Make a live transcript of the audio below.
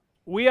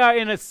We are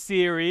in a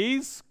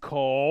series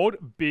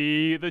called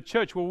Be the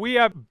Church, where we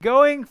are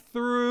going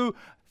through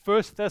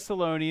 1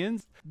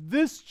 Thessalonians.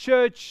 This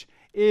church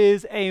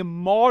is a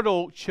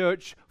model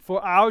church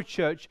for our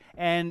church,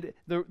 and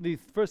the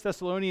 1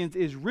 Thessalonians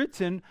is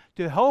written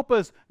to help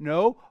us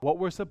know what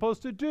we're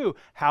supposed to do,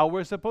 how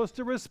we're supposed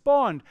to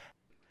respond.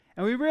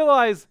 And we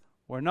realize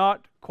we're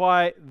not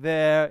quite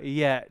there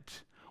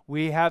yet.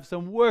 We have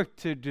some work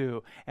to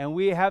do, and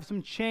we have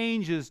some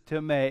changes to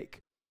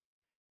make.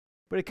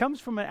 But it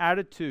comes from an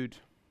attitude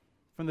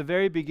from the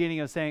very beginning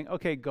of saying,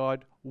 okay,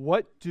 God,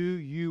 what do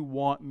you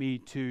want me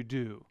to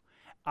do?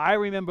 I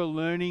remember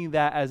learning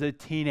that as a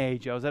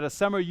teenager. I was at a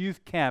summer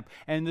youth camp,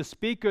 and the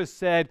speaker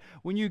said,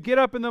 when you get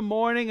up in the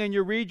morning and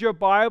you read your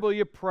Bible,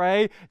 you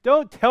pray,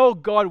 don't tell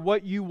God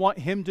what you want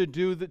him to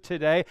do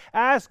today.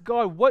 Ask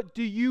God, what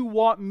do you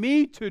want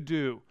me to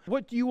do?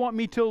 What do you want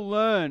me to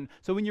learn?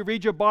 So when you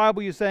read your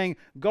Bible, you're saying,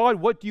 God,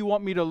 what do you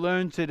want me to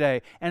learn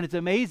today? And it's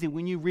amazing.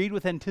 When you read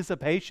with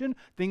anticipation,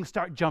 things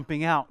start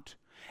jumping out.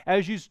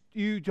 As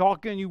you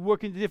talk and you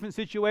work into different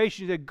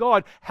situations, you say,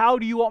 God, how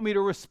do you want me to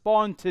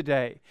respond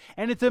today?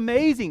 And it's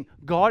amazing.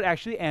 God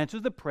actually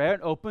answers the prayer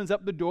and opens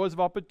up the doors of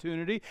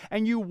opportunity,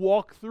 and you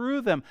walk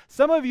through them.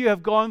 Some of you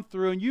have gone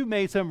through and you've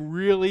made some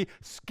really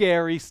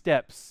scary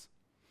steps.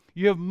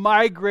 You have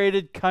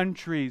migrated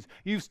countries.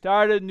 You've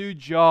started new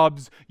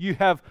jobs. You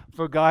have,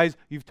 for guys,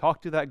 you've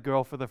talked to that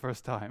girl for the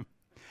first time.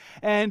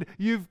 And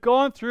you've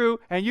gone through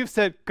and you've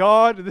said,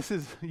 God, this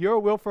is your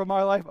will for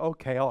my life.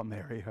 Okay, I'll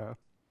marry her.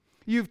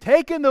 You've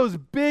taken those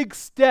big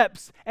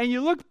steps and you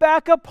look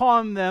back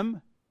upon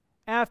them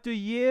after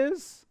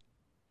years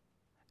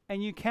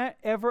and you can't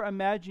ever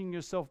imagine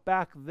yourself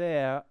back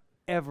there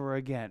ever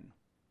again.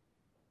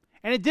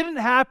 And it didn't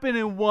happen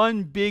in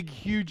one big,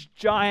 huge,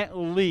 giant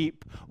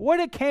leap. What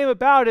it came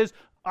about is,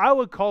 I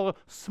would call it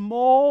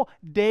small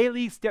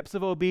daily steps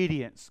of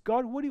obedience.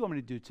 God, what do you want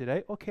me to do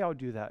today? Okay, I'll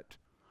do that.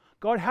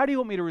 God, how do you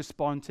want me to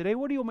respond today?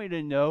 What do you want me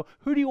to know?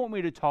 Who do you want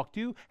me to talk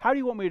to? How do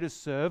you want me to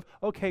serve?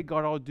 Okay,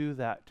 God, I'll do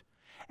that.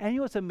 And you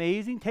know what's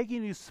amazing?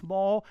 Taking these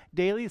small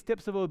daily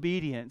steps of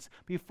obedience,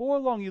 before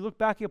long you look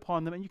back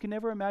upon them and you can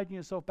never imagine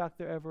yourself back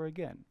there ever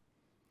again.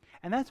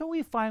 And that's what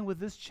we find with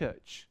this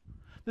church.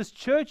 This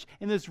church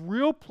in this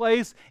real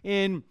place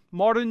in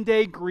modern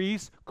day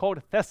Greece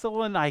called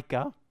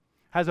Thessalonica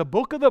has a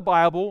book of the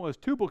Bible, there's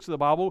two books of the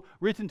Bible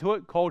written to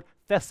it called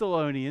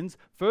Thessalonians.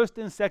 1st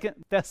and 2nd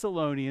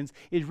Thessalonians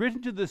is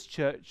written to this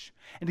church.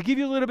 And to give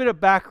you a little bit of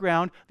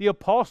background, the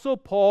Apostle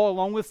Paul,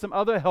 along with some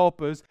other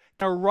helpers,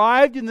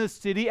 arrived in this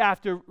city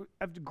after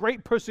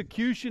great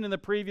persecution in the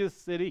previous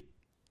city.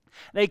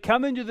 They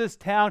come into this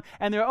town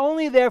and they're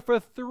only there for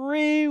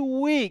 3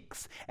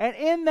 weeks. And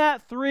in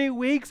that 3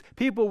 weeks,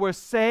 people were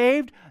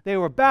saved, they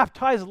were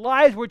baptized,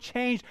 lives were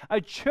changed,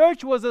 a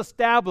church was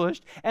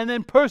established, and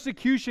then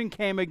persecution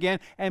came again.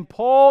 And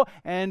Paul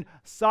and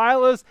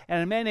Silas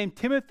and a man named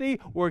Timothy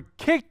were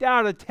kicked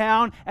out of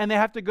town and they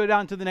have to go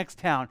down to the next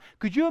town.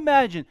 Could you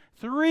imagine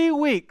 3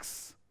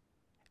 weeks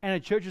and a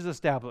church is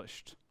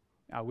established?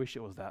 I wish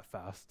it was that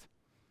fast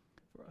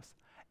for us.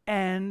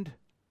 And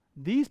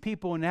these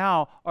people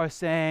now are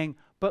saying,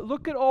 but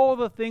look at all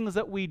the things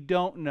that we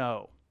don't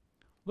know.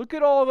 Look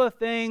at all the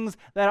things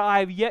that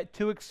I've yet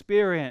to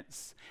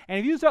experience. And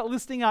if you start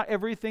listing out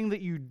everything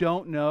that you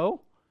don't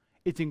know,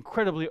 it's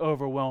incredibly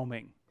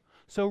overwhelming.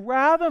 So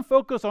rather than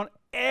focus on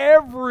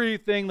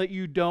everything that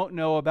you don't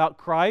know about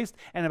Christ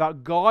and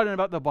about God and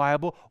about the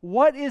Bible,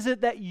 what is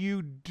it that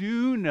you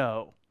do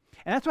know?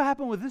 And that's what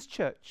happened with this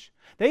church.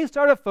 They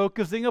started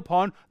focusing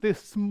upon the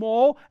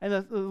small and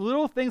the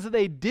little things that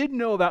they did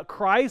know about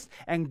Christ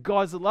and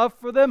God's love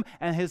for them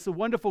and his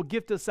wonderful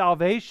gift of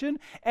salvation.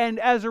 And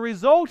as a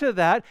result of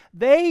that,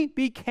 they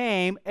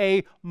became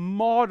a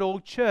model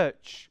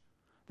church.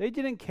 They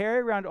didn't carry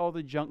around all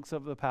the junks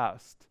of the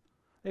past.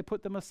 They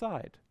put them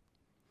aside.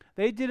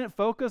 They didn't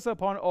focus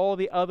upon all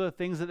the other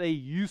things that they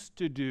used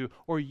to do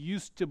or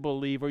used to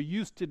believe or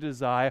used to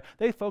desire.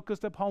 They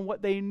focused upon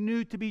what they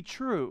knew to be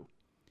true.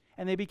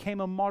 And they became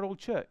a model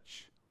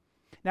church.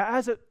 Now,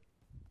 as a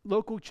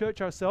local church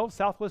ourselves,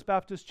 Southwest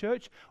Baptist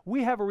Church,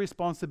 we have a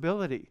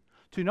responsibility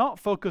to not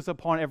focus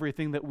upon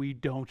everything that we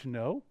don't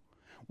know.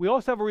 We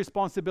also have a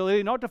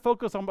responsibility not to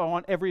focus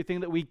on everything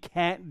that we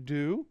can't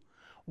do.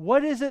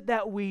 What is it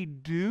that we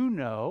do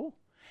know?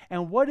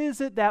 And what is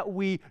it that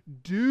we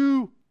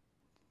do,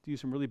 to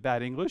use some really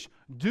bad English,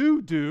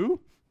 do?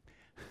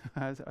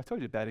 I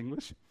told you bad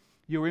English.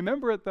 You'll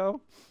remember it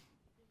though.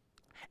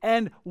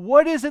 And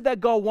what is it that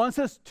God wants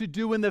us to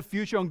do in the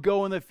future and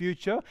go in the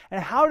future?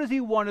 And how does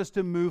he want us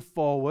to move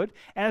forward?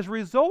 And as a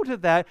result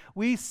of that,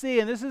 we see,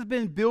 and this has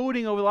been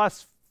building over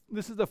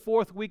this is the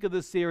 4th week of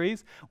the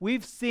series,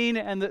 we've seen,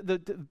 and the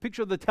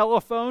picture of the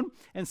telephone,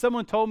 and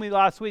someone told me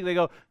last week, they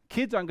go,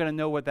 kids aren't going to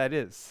know what that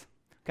is.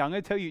 Okay, I'm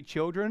going to tell you,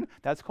 children,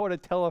 that's called a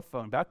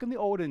telephone. Back in the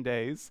olden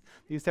days,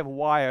 they used to have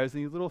wires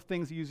and these little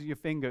things you use with your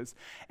fingers.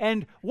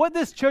 And what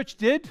this church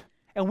did,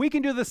 and we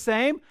can do the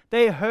same.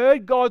 They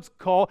heard God's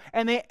call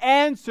and they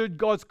answered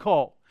God's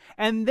call.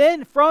 And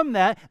then from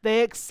that,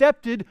 they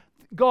accepted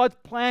God's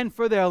plan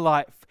for their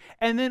life.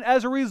 And then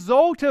as a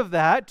result of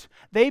that,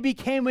 they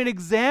became an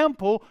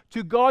example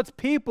to God's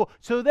people.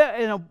 So that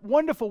in a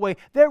wonderful way,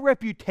 their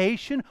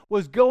reputation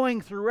was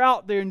going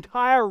throughout the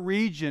entire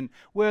region,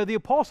 where the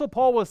Apostle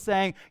Paul was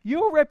saying,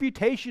 your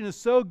reputation is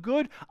so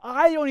good,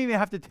 I don't even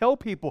have to tell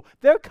people.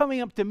 They're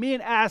coming up to me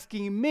and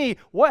asking me,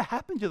 what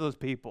happened to those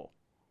people?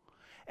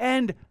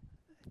 And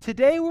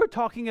today we're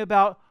talking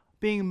about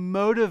being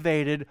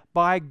motivated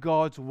by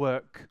God's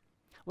work.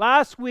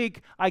 Last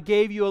week, I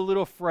gave you a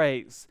little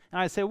phrase,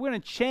 and I said we're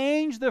going to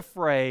change the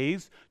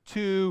phrase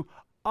to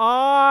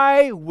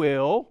I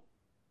will,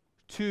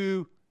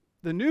 to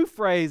the new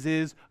phrase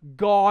is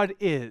God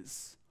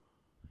is.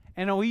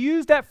 And we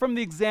used that from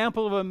the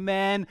example of a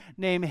man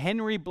named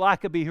Henry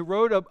Blackaby, who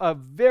wrote a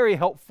very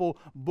helpful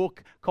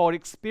book called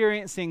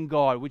Experiencing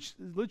God, which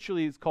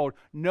literally is called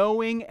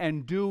Knowing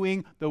and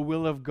Doing the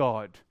Will of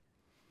God.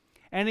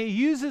 And it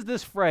uses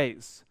this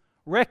phrase,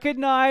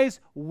 recognize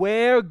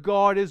where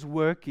God is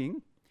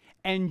working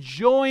and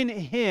join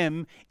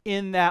Him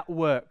in that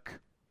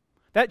work.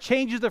 That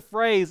changes the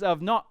phrase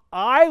of not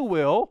I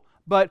will,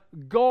 but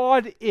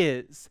God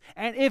is.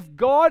 And if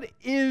God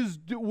is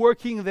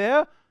working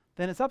there,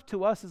 then it's up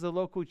to us as a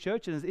local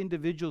church and as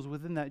individuals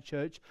within that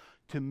church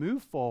to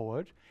move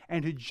forward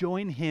and to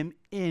join Him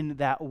in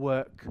that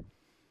work.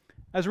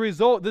 As a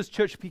result, this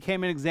church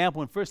became an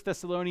example. In 1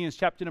 Thessalonians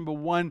chapter number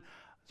 1,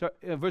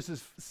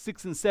 verses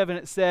 6 and 7,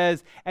 it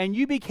says, and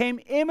you became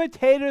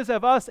imitators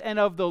of us and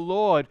of the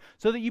Lord,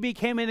 so that you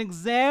became an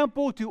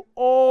example to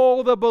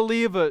all the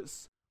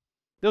believers.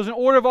 There was an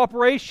order of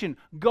operation.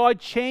 God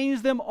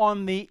changed them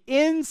on the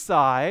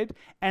inside,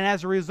 and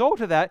as a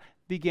result of that,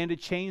 began to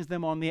change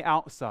them on the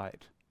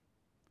outside.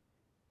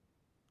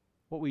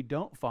 What we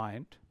don't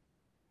find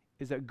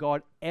is that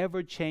God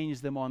ever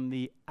changed them on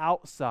the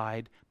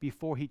outside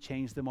before He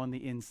changed them on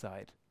the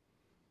inside.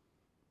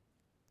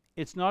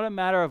 It's not a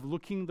matter of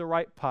looking the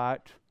right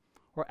part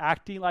or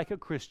acting like a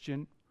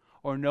Christian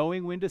or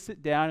knowing when to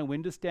sit down and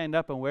when to stand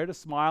up and where to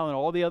smile and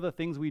all the other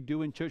things we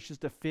do in churches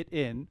to fit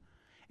in.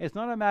 It's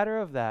not a matter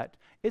of that.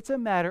 It's a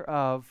matter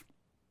of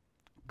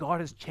God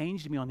has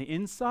changed me on the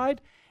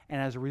inside,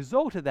 and as a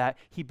result of that,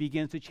 He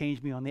begins to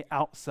change me on the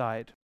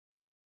outside.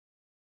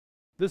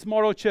 This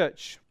model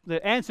church, they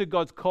answered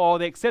God's call,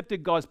 they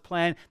accepted God's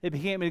plan, they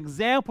became an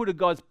example to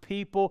God's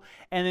people,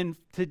 and then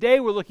today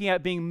we're looking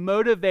at being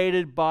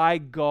motivated by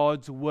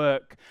God's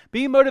work.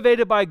 Being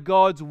motivated by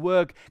God's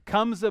work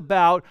comes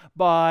about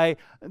by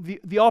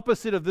the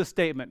opposite of this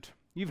statement.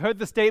 You've heard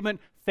the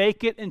statement,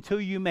 fake it until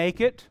you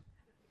make it.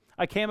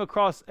 I came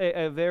across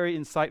a very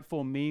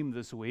insightful meme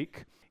this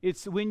week.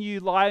 It's when you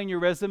lie on your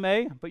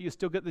resume, but you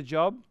still get the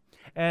job.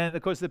 And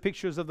of course, the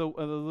pictures of the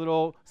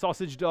little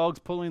sausage dogs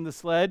pulling the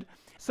sled.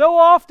 So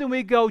often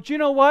we go, do you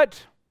know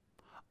what?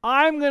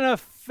 I'm going to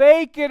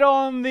fake it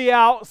on the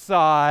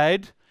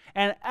outside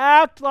and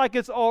act like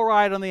it's all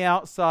right on the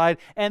outside,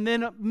 and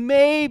then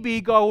maybe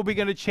God will be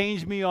going to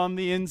change me on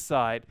the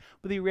inside.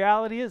 But the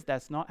reality is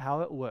that's not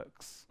how it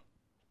works.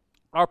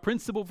 Our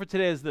principle for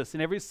today is this,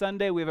 and every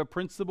Sunday we have a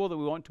principle that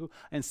we want to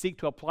and seek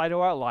to apply to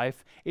our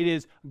life. It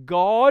is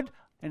God,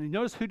 and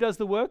notice who does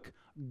the work?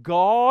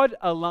 God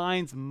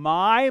aligns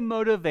my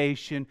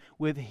motivation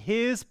with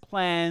His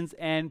plans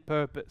and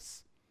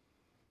purpose.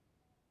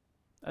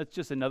 That's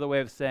just another way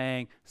of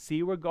saying,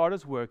 see where God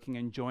is working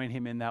and join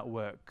Him in that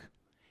work.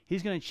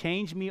 He's going to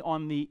change me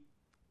on the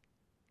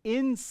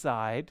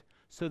inside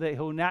so that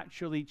He'll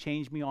naturally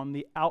change me on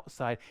the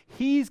outside.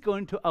 He's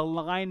going to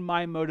align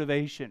my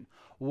motivation.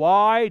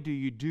 Why do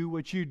you do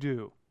what you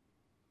do?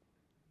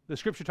 The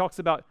scripture talks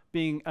about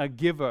being a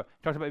giver,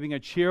 talks about being a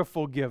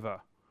cheerful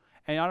giver.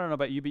 And I don't know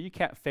about you, but you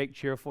can't fake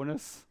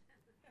cheerfulness.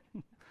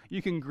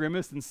 You can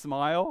grimace and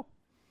smile.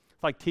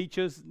 It's like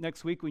teachers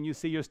next week when you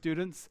see your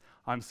students,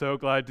 I'm so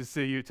glad to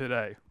see you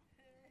today.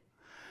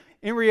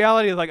 In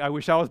reality, it's like, I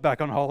wish I was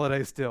back on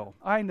holiday still.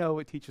 I know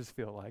what teachers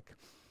feel like.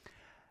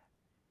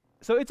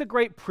 So it's a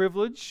great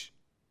privilege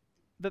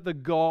that the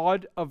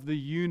God of the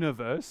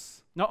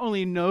universe not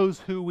only knows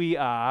who we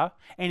are,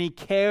 and He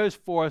cares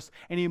for us,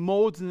 and He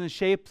molds and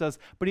shapes us,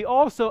 but He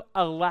also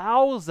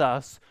allows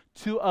us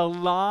to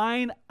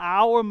align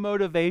our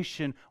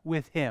motivation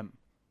with Him.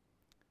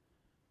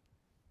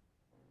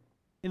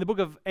 In the book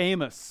of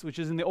Amos, which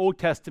is in the Old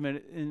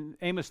Testament, in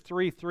Amos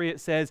 3:3, it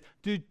says,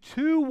 do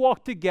two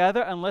walk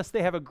together unless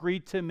they have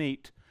agreed to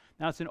meet?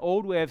 Now, it's an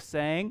old way of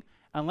saying,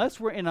 unless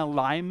we're in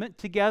alignment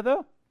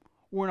together,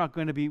 we're not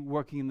going to be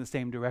working in the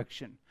same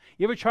direction.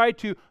 You ever tried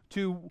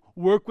to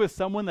work with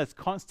someone that's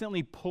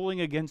constantly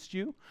pulling against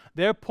you?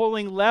 They're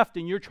pulling left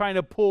and you're trying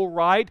to pull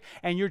right,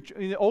 and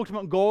the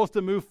ultimate goal is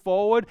to move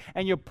forward,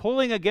 and you're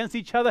pulling against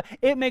each other.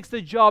 It makes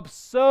the job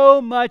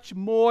so much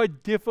more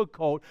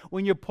difficult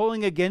when you're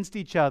pulling against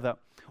each other.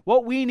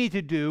 What we need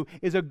to do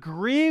is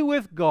agree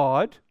with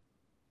God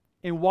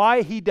in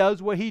why He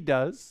does what He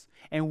does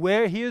and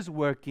where He is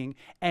working,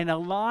 and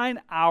align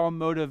our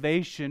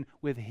motivation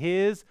with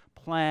His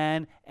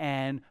plan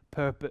and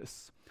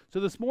purpose. So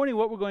this morning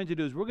what we're going to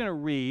do is we're going to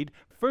read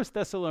 1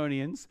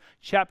 Thessalonians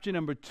chapter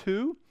number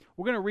 2.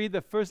 We're going to read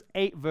the first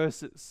 8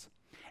 verses.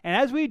 And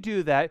as we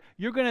do that,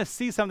 you're going to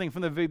see something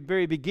from the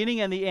very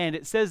beginning and the end.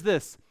 It says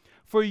this,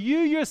 for you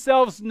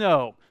yourselves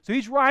know. So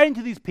he's writing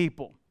to these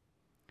people.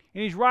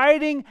 And he's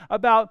writing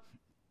about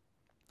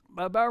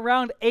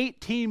around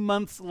 18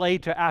 months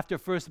later after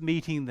first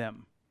meeting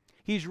them.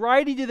 He's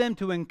writing to them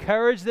to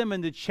encourage them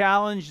and to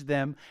challenge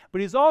them.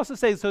 But he's also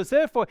saying, so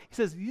therefore, he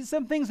says, these are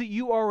some things that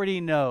you already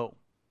know.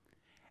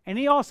 And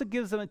he also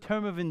gives them a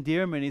term of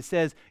endearment. He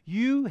says,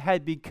 you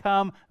had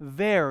become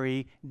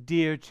very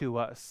dear to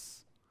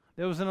us.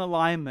 There was an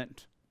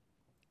alignment.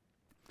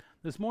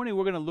 This morning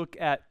we're going to look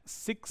at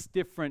 6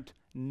 different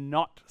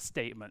not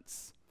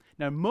statements.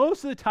 Now,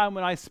 most of the time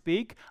when I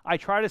speak, I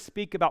try to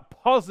speak about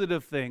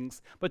positive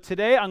things. But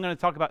today I'm going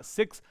to talk about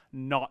 6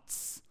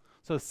 nots.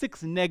 So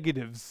 6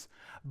 negatives.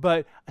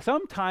 But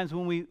sometimes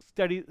when we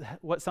study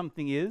what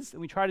something is, and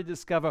we try to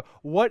discover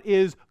what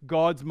is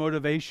God's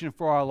motivation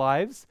for our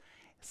lives,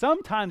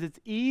 sometimes it's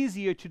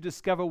easier to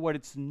discover what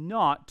it's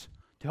not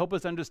to help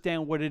us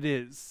understand what it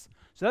is.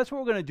 So that's what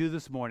we're going to do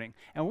this morning.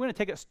 And we're going to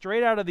take it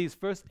straight out of these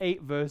first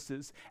 8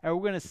 verses, and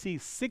we're going to see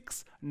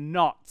 6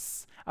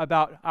 nots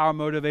about our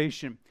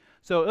motivation.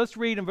 So let's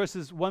read in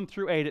verses 1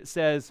 through 8. It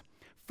says,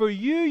 for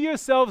you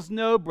yourselves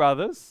know,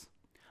 brothers,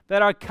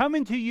 that our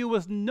coming to you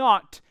was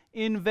not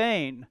in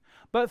vain.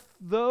 But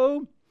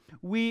though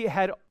we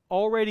had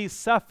already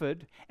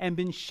suffered and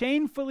been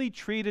shamefully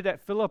treated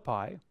at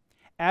Philippi,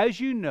 as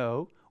you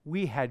know,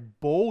 we had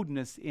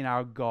boldness in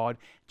our God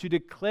to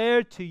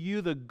declare to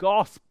you the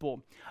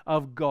gospel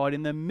of God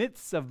in the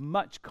midst of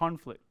much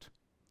conflict.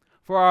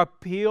 For our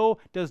appeal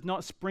does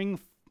not spring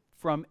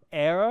from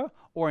error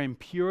or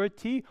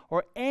impurity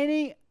or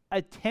any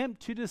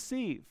attempt to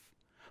deceive.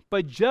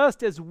 But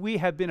just as we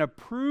have been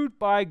approved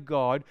by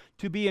God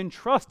to be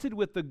entrusted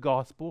with the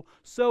gospel,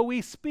 so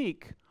we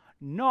speak,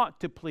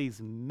 not to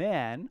please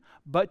man,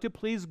 but to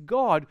please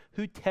God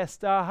who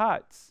tests our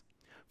hearts.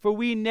 For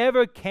we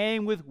never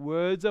came with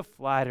words of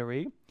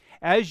flattery,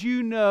 as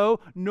you know,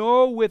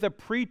 nor with a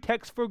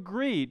pretext for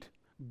greed.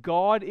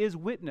 God is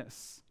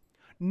witness.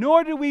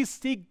 Nor do we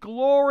seek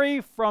glory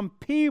from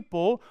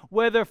people,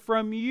 whether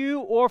from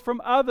you or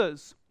from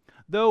others,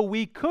 though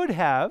we could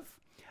have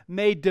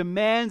made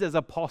demands as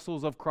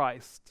apostles of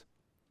Christ.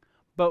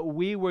 But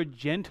we were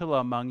gentle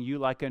among you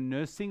like a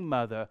nursing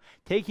mother,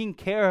 taking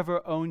care of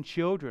her own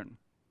children.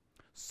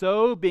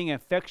 So, being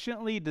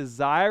affectionately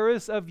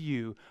desirous of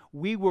you,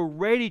 we were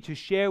ready to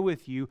share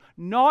with you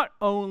not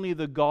only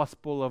the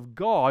gospel of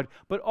God,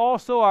 but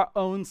also our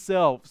own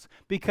selves,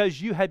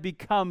 because you had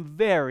become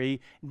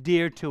very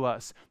dear to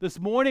us. This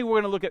morning,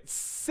 we're going to look at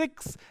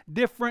 6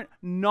 different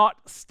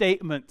not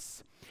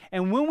statements.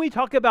 And when we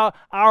talk about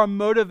our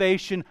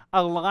motivation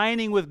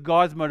aligning with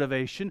God's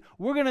motivation,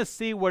 we're going to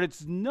see what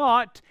it's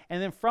not.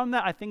 And then from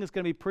that, I think it's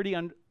going to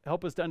be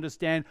help us to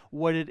understand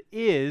what it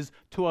is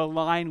to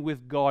align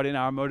with God in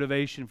our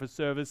motivation for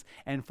service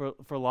and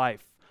for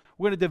life.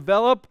 We're going to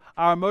develop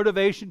our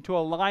motivation to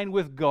align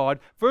with God.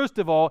 First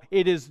of all,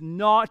 it is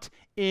not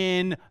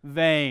in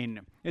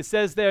vain. It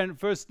says there in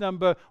verse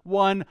number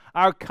 1,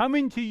 our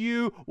coming to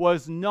you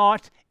was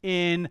not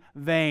in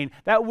vain.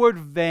 That word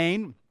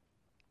vain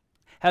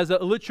has a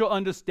literal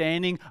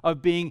understanding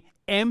of being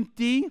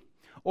empty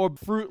or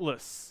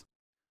fruitless.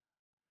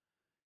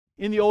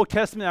 In the Old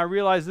Testament, I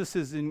realize this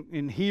is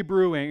in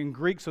Hebrew and in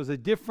Greek, so it's a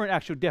different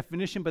actual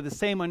definition, but the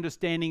same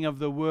understanding of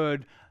the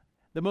word.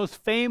 The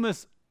most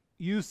famous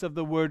use of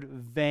the word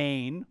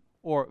vain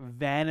or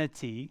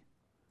vanity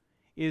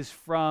is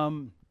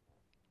from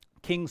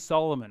King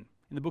Solomon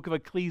in the book of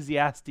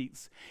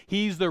Ecclesiastes.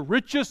 He's the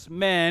richest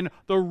man,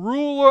 the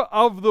ruler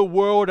of the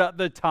world at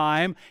the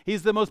time.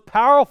 He's the most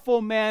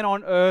powerful man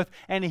on earth,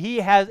 and he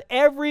has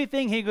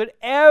everything he could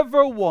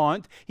ever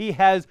want. He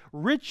has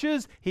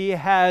riches, he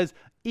has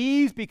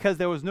ease because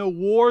there was no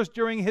wars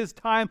during his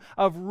time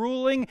of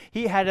ruling.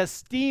 He had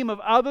esteem of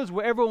others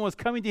where everyone was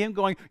coming to him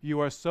going, you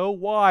are so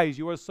wise,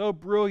 you are so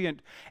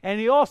brilliant. And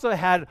he also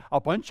had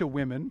a bunch of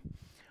women,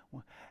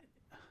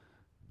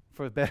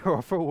 for better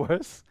or for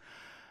worse.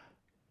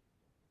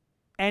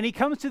 And he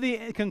comes to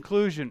the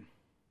conclusion.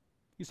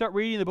 You start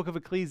reading the book of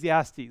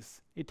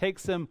Ecclesiastes. It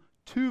takes him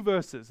 2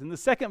 verses. In the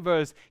second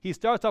verse, he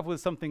starts off with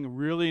something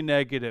really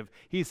negative.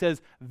 He says,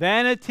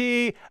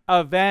 vanity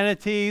of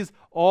vanities,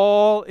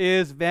 all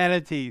is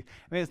vanity.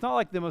 I mean, it's not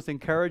like the most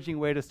encouraging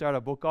way to start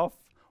a book off.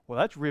 Well,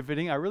 that's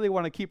riveting. I really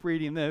want to keep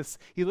reading this.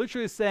 He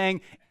literally is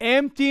saying,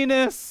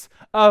 emptiness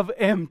of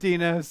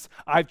emptiness.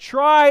 I've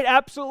tried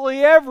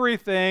absolutely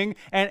everything,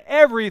 and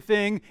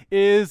everything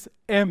is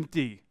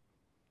empty.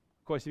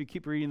 Of course, if you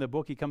keep reading the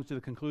book, he comes to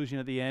the conclusion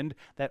at the end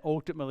that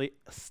ultimately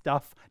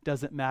stuff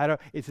doesn't matter.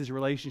 It's his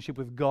relationship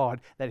with God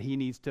that he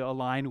needs to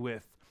align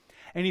with.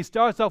 And he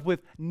starts off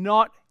with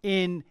not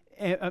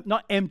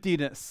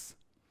emptiness.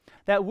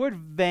 That word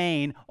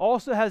vain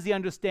also has the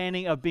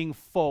understanding of being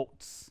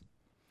false.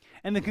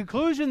 And the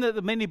conclusion that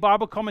the many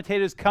Bible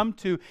commentators come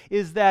to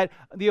is that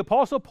the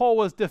Apostle Paul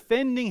was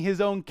defending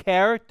his own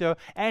character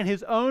and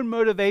his own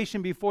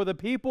motivation before the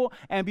people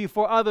and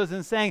before others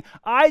and saying,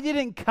 I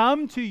didn't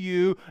come to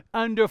you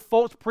under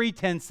false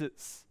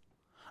pretenses.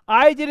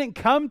 I didn't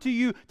come to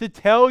you to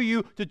tell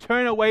you to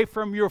turn away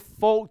from your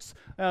false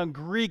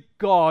Greek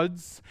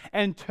gods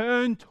and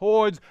turn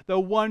towards the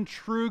one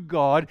true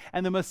God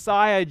and the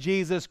Messiah,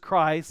 Jesus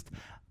Christ,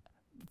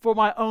 for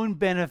my own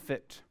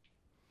benefit.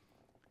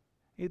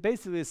 He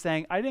basically is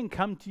saying, I didn't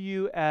come to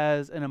you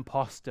as an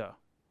imposter.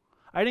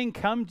 I didn't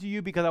come to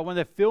you because I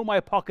wanted to fill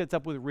my pockets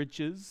up with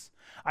riches.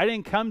 I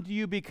didn't come to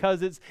you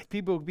because it's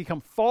people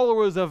become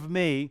followers of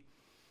me.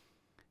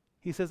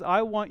 He says,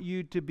 I want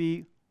you to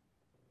be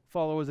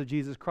followers of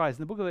Jesus Christ.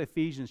 In the book of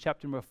Ephesians,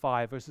 chapter number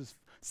 5, verses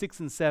 6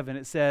 and 7,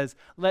 it says,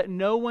 let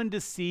no one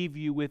deceive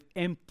you with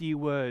empty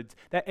words.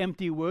 That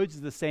empty words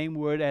is the same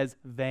word as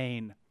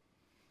vain.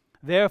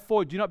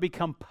 Therefore, do not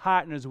become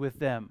partners with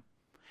them.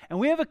 And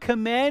we have a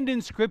command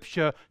in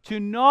Scripture to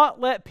not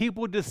let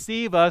people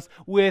deceive us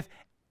with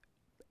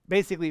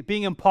basically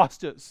being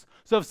imposters.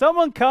 So if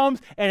someone comes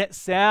and it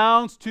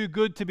sounds too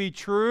good to be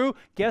true,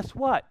 guess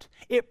what?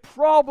 It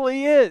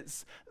probably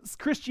is.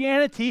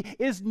 Christianity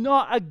is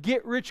not a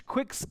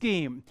get-rich-quick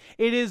scheme.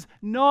 It is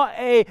not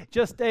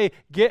just a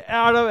get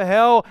out of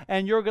hell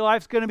and your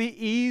life's going to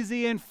be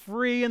easy and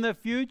free in the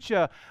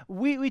future.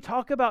 We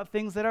talk about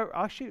things that are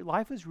actually,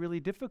 life is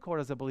really difficult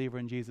as a believer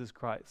in Jesus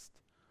Christ.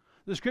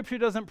 The Scripture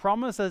doesn't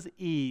promise us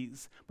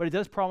ease, but it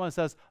does promise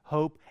us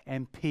hope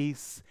and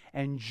peace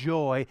and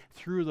joy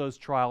through those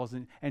trials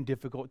and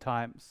difficult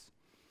times.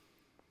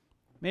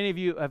 Many of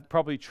you have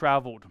probably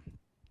traveled.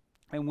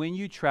 And when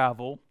you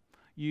travel,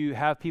 you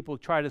have people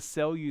try to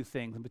sell you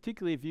things, and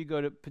particularly if you go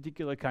to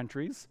particular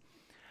countries,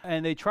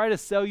 and they try to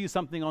sell you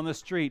something on the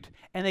street,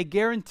 and they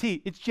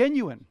guarantee it's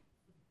genuine.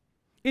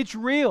 It's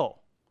real.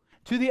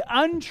 To the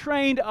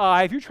untrained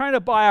eye, if you're trying to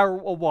buy a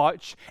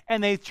watch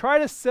and they try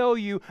to sell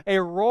you a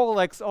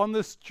Rolex on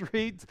the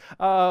streets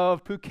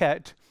of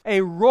Phuket, a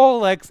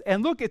Rolex,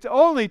 and look, it's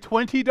only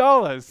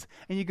 $20.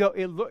 And you go,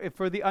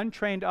 for the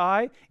untrained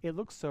eye, it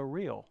looks so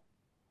real.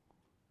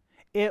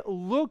 It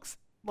looks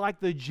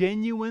like the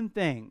genuine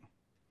thing.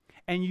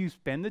 And you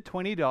spend the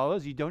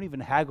 $20, you don't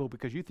even haggle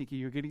because you think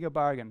you're getting a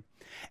bargain.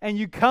 And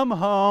you come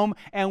home,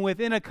 and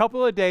within a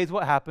couple of days,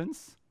 what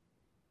happens?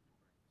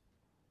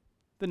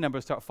 The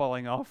numbers start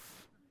falling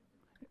off.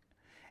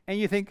 And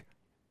you think,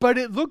 but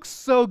it looks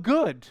so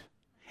good.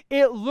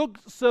 It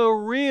looked so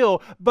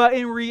real. But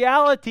in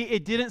reality,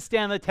 it didn't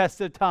stand the test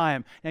of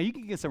time. Now, you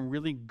can get some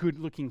really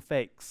good-looking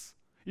fakes.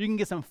 You can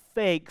get some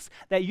fakes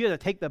that you have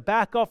to take the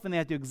back off and they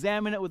have to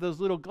examine it with those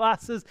little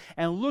glasses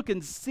and look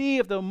and see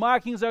if the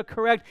markings are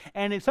correct.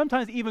 And it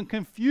sometimes even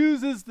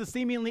confuses the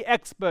seemingly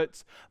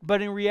experts.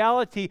 But in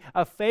reality,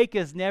 a fake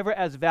is never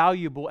as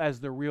valuable as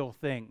the real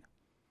thing.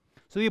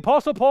 So the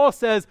Apostle Paul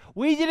says,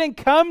 we didn't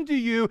come to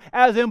you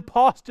as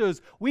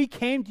imposters. We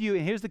came to you,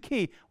 and here's the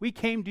key, we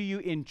came to you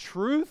in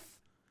truth,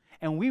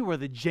 and we were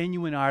the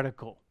genuine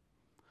article.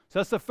 So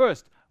that's the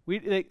first.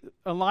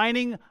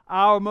 Aligning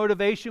our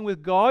motivation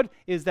with God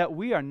is that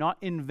we are not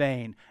in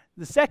vain.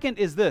 The second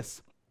is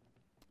this.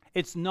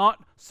 It's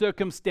not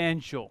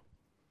circumstantial.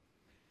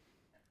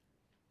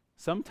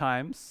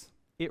 Sometimes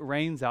it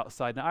rains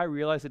outside. Now, I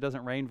realize it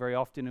doesn't rain very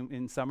often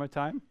in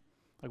summertime.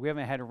 Like, we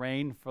haven't had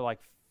rain for like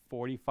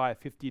 45,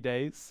 50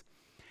 days.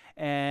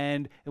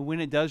 And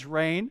when it does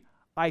rain,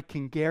 I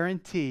can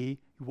guarantee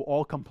you will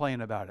all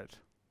complain about it.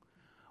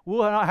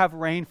 We'll not have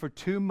rain for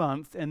 2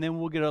 months, and then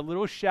we'll get a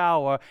little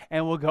shower,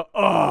 and we'll go,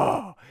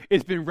 oh,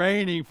 it's been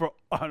raining for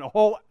a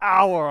whole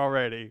hour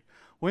already.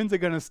 When's it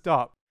going to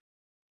stop?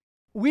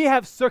 We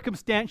have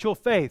circumstantial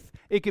faith.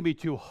 It can be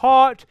too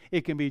hot.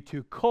 It can be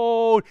too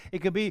cold.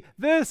 It can be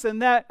this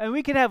and that. And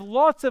we can have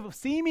lots of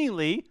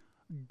seemingly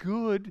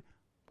good,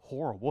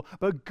 horrible,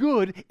 but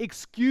good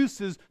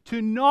excuses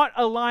to not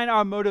align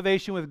our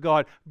motivation with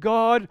God.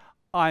 God,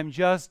 I'm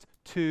just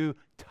too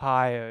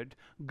tired.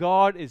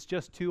 God is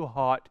just too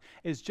hot.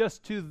 It's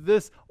just too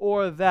this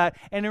or that.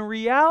 And in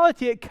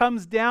reality, it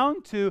comes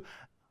down to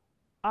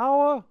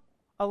our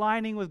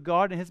aligning with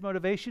God and His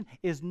motivation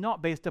is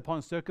not based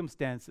upon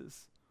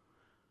circumstances.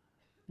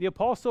 The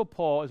Apostle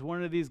Paul is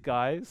one of these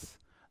guys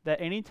that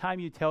anytime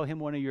you tell him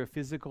one of your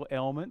physical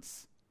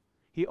ailments,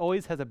 he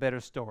always has a better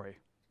story.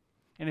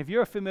 And if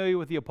you're familiar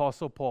with the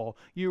Apostle Paul,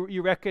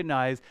 you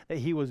recognize that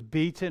he was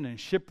beaten and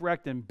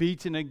shipwrecked and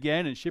beaten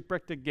again and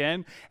shipwrecked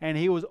again. And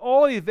he was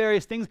all these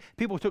various things.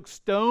 People took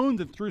stones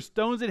and threw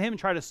stones at him and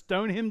tried to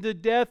stone him to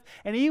death.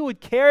 And he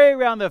would carry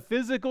around the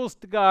physical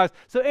scars.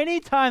 So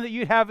anytime that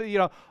you'd have,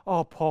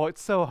 oh, Paul,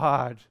 it's so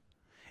hard.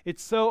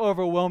 It's so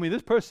overwhelming.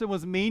 This person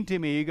was mean to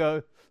me. He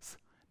goes,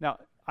 now,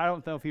 I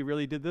don't know if he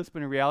really did this,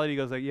 but in reality, he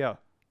goes like, yeah,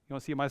 you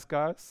want to see my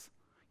scars?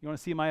 You want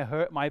to see my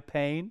hurt, my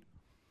pain?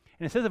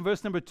 And it says in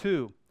verse number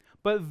 2,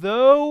 but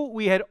though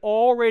we had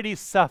already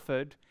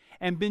suffered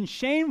and been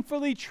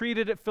shamefully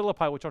treated at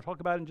Philippi, which I'll talk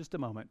about in just a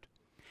moment,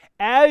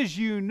 as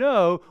you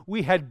know,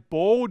 we had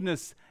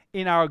boldness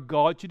in our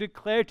God to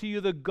declare to you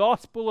the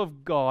gospel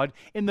of God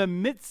in the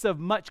midst of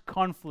much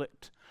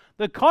conflict.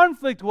 The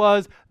conflict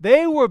was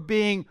they were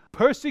being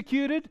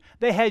persecuted.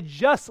 They had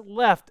just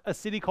left a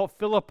city called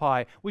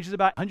Philippi, which is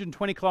about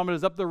 120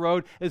 kilometers up the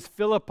road is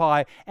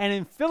Philippi. And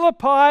in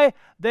Philippi,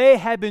 they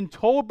had been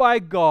told by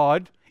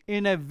God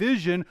in a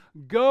vision,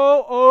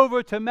 go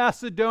over to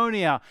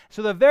Macedonia.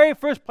 So the very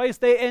first place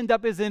they end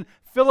up is in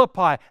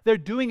Philippi. They're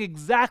doing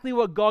exactly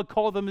what God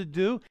called them to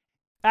do.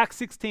 Acts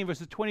 16,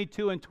 verses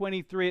 22 and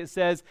 23, it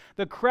says,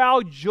 the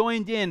crowd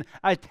joined in,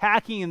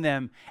 attacking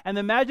them, and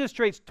the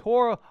magistrates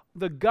tore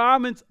the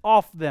garments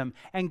off them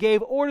and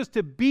gave orders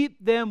to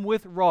beat them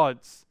with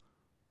rods.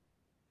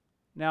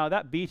 Now,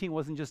 that beating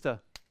wasn't just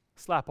a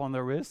slap on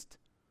the wrist.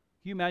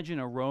 Can you imagine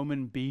a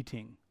Roman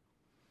beating?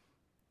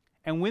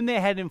 And when they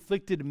had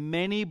inflicted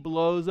many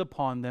blows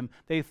upon them,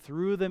 they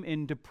threw them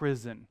into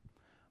prison.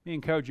 We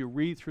encourage you to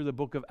read through the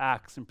book of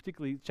Acts, and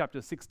particularly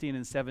chapter 16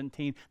 and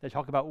 17 that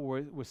talk about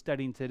what we're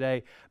studying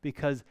today,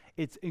 because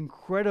it's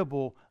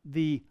incredible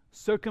the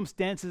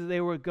circumstances they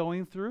were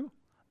going through.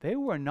 They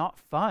were not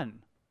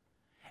fun.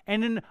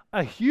 And in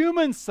a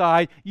human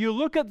side, you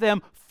look at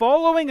them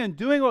following and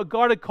doing what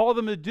God had called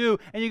them to do,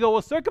 and you go,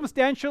 well,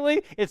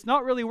 circumstantially, it's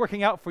not really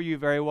working out for you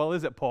very well,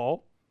 is it,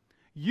 Paul?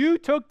 You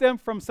took them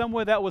from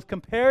somewhere that was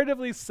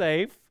comparatively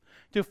safe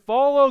to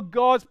follow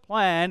God's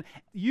plan.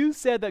 You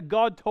said that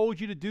God told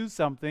you to do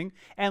something,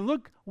 and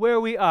look where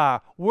we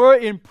are. We're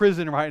in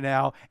prison right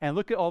now, and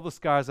look at all the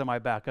scars on my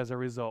back as a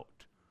result.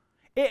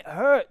 It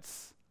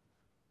hurts.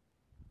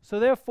 So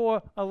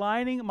therefore,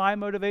 aligning my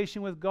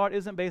motivation with God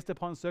isn't based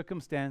upon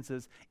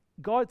circumstances.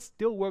 God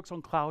still works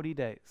on cloudy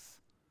days.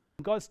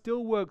 God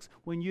still works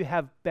when you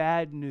have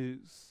bad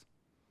news.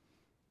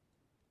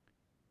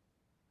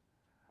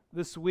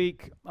 This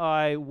week,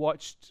 I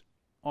watched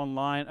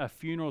online a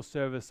funeral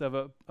service of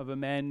a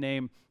man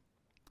named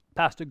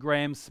Pastor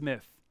Graham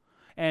Smith.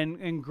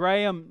 And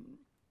Graham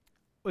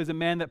was a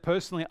man that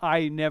personally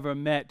I never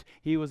met.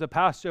 He was a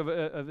pastor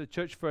of a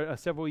church for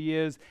several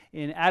years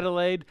in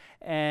Adelaide,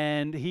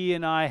 and he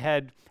and I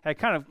had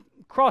kind of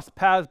crossed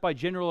paths by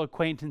general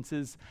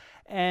acquaintances.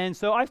 And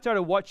so I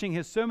started watching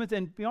his sermons,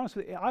 and to be honest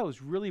with you, I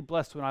was really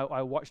blessed when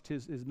I watched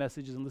his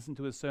messages and listened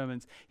to his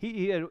sermons.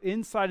 He had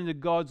insight into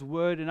God's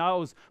word, and I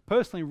was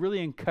personally really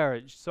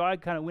encouraged. So I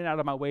kind of went out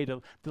of my way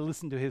to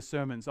listen to his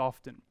sermons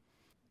often.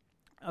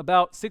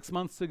 About 6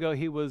 months ago,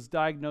 he was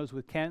diagnosed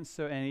with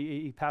cancer, and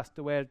he passed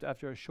away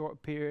after a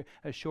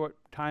short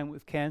time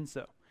with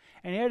cancer.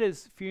 And he had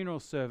his funeral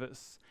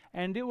service,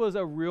 and it was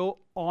a real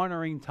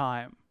honoring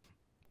time.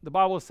 The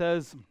Bible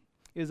says,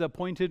 is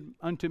appointed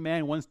unto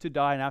man once to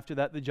die, and after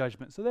that the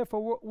judgment. So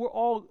therefore, we're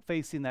all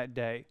facing that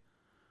day.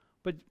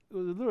 But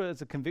literally,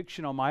 it's a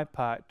conviction on my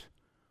part.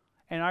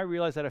 And I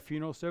realize that a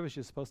funeral service,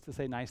 you're supposed to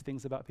say nice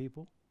things about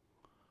people.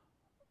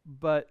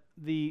 But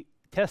the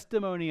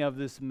testimony of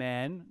this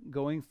man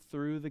going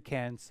through the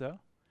cancer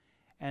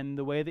and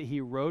the way that he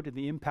wrote and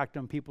the impact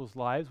on people's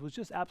lives was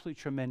just absolutely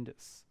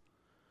tremendous.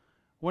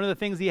 One of the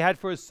things he had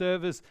for his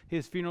service,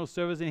 his funeral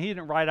service, and he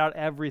didn't write out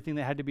everything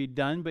that had to be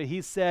done, but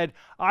he said,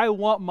 I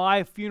want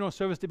my funeral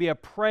service to be a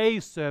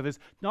praise service,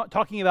 not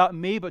talking about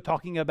me, but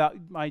talking about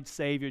my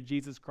Savior,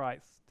 Jesus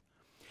Christ.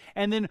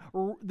 And then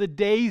the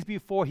days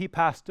before he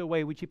passed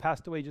away, which he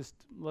passed away just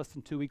less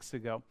than 2 weeks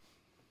ago,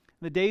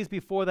 the days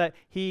before that,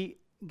 he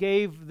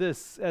gave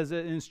this as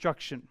an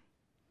instruction.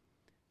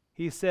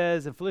 He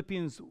says, in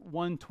Philippians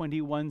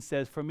 1:21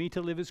 says, for me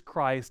to live is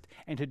Christ,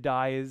 and to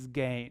die is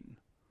gain.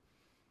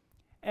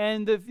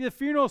 And the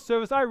funeral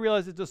service, I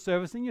realize it's a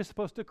service, and you're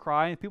supposed to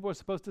cry, and people are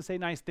supposed to say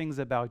nice things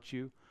about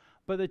you.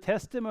 But the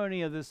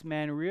testimony of this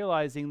man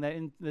realizing that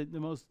in the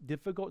most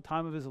difficult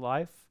time of his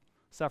life,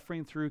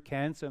 suffering through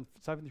cancer and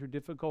suffering through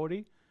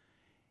difficulty,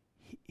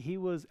 he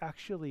was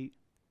actually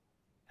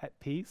at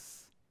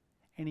peace,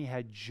 and he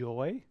had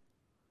joy.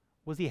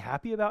 Was he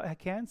happy about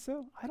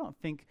cancer? I don't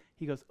think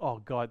he goes, oh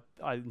God,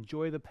 I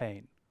enjoy the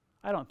pain.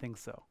 I don't think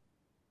so.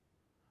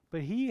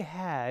 But he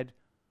had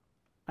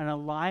an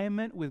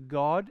alignment with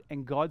God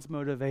and God's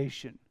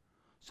motivation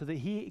so that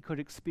he could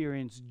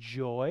experience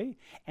joy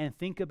and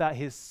think about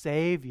his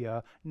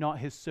Savior, not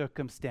his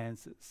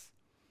circumstances.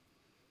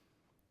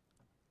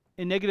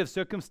 In negative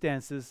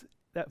circumstances,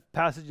 that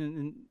passage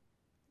in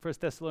 1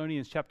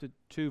 Thessalonians chapter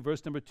 2,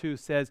 verse number 2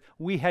 says,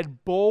 we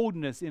had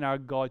boldness in our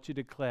God to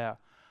declare.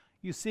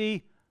 You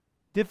see,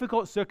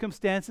 difficult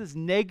circumstances,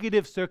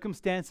 negative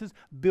circumstances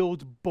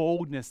builds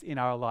boldness in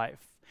our life.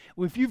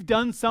 If you've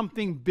done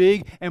something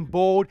big and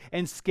bold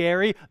and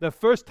scary, the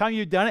first time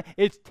you've done it,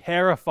 it's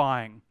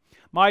terrifying.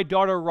 My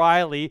daughter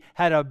Riley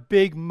had a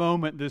big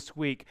moment this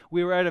week.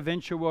 We were at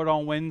Adventure World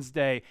on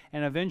Wednesday,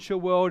 and Adventure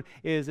World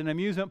is an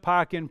amusement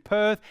park in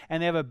Perth,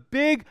 and they have a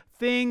big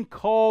thing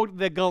called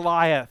the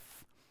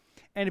Goliath.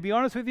 And to be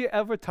honest with you,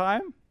 every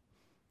time,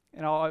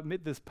 and I'll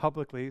admit this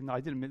publicly, no,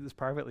 I didn't admit this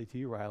privately to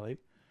you, Riley,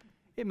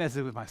 it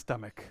messes with my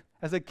stomach.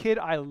 As a kid,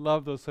 I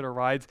love those sort of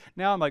rides.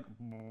 Now I'm like,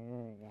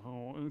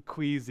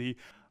 queasy.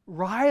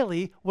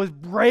 Riley was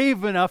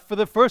brave enough for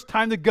the first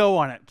time to go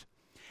on it.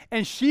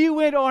 And she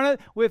went on it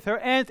with her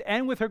aunt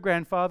and with her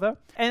grandfather.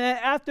 And then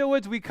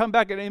afterwards, we come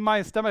back, and in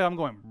my stomach, I'm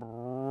going,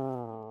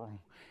 brrr.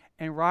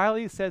 And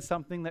Riley said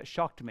something that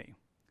shocked me.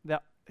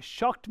 That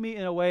shocked me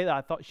in a way that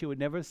I thought she would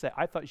never say.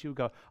 I thought she would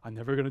go, I'm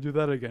never going to do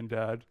that again,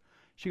 Dad.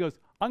 She goes,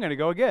 I'm going to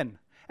go again.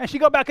 And she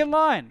got back in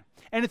line.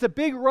 And it's a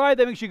big ride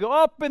that makes you go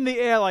up in the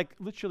air, like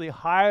literally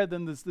higher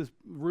than this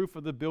roof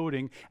of the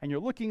building. And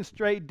you're looking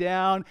straight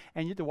down,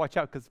 and you have to watch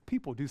out because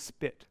people do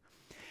spit.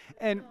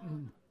 And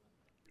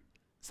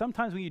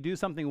sometimes when you do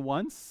something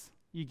once,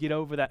 you get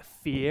over that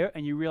fear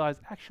and you realize,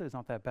 actually, it's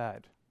not that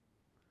bad.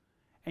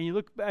 And you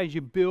look as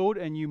you build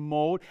and you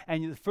mold,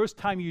 and the first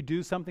time you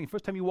do something,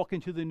 first time you walk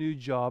into the new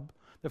job,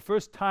 the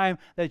first time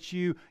that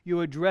you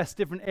address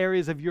different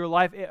areas of your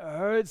life, it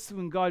hurts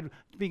when God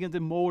begins to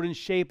mold and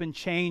shape and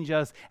change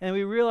us. And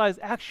we realize,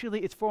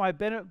 actually, it's for my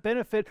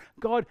benefit.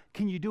 God,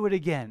 can you do it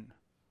again?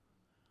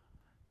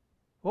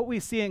 What we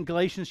see in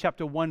Galatians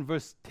chapter 1,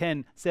 verse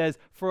 10 says,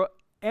 "For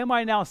am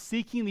I now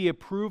seeking the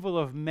approval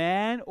of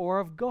man or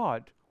of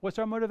God?" What's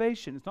our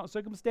motivation? It's not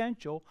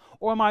circumstantial.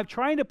 Or am I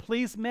trying to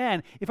please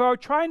man? If I were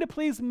trying to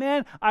please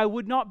man, I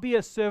would not be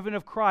a servant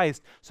of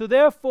Christ. So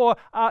therefore,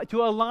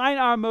 to align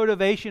our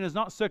motivation is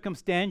not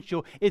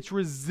circumstantial. It's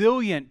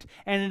resilient,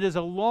 and it is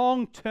a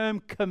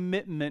long-term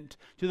commitment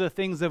to the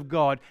things of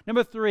God.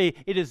 Number 3,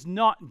 it is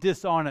not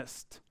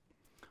dishonest.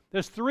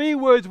 There's 3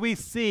 words we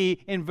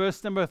see in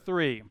verse number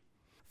 3.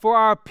 For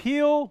our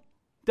appeal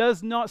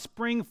does not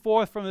spring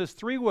forth from those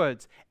 3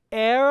 words: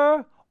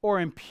 error, or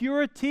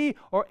impurity,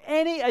 or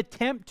any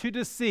attempt to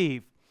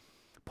deceive.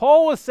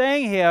 Paul was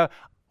saying here,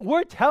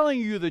 we're telling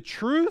you the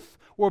truth.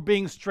 We're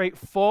being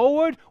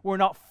straightforward. We're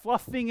not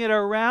fluffing it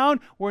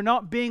around. We're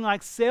not being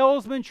like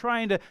salesmen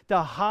trying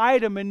to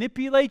hide and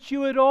manipulate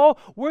you at all.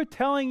 We're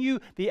telling you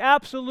the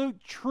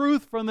absolute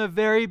truth from the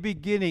very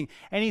beginning.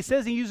 And he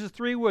says he uses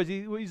 3 words. He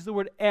uses the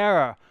word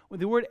error.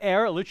 The word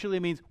error literally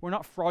means we're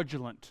not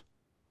fraudulent.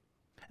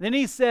 And then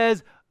he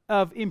says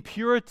of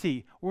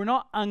impurity, we're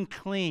not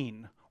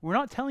unclean. We're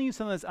not telling you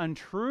something that's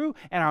untrue,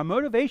 and our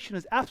motivation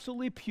is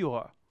absolutely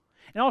pure.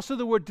 And also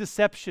the word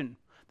deception.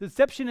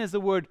 Deception is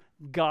the word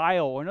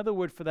guile, or another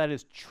word for that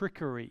is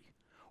trickery.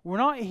 We're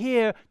not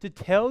here to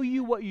tell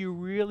you what you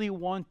really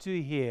want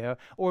to hear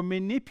or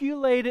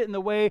manipulate it in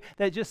the way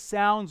that just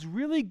sounds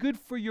really good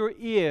for your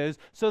ears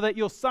so that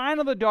you'll sign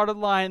on the dotted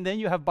line and then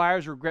you have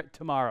buyer's regret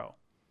tomorrow.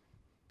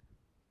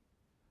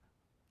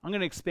 I'm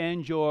going to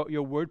expand your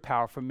word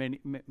power for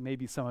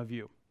maybe some of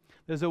you.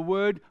 There's a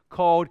word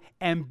called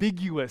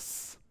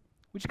ambiguous,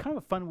 which is kind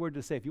of a fun word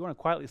to say if you want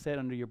to quietly say it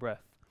under your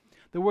breath.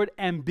 The word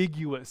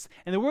ambiguous.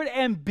 And the word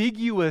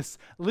ambiguous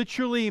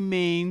literally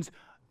means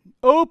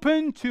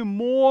open to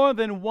more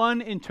than one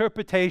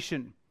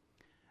interpretation,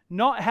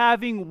 not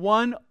having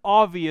one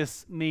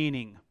obvious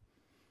meaning.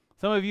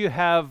 Some of you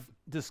have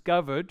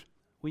discovered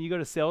when you go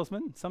to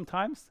salesmen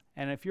sometimes,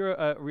 and if you're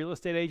a real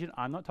estate agent,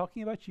 I'm not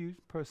talking about you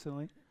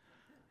personally,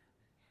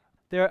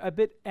 they're a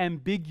bit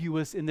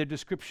ambiguous in their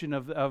description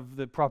of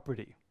the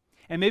property.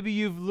 And maybe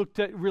you've looked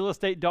at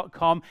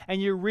realestate.com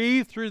and you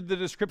read through the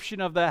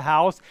description of the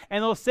house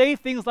and they'll say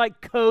things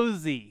like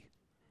cozy.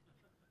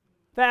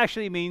 That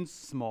actually means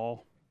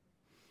small.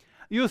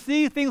 You'll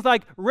see things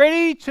like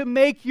ready to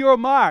make your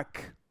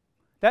mark.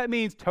 That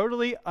means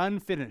totally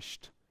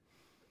unfinished.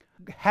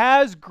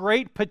 Has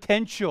great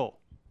potential,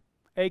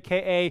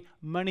 aka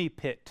money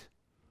pit.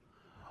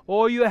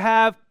 Or you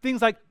have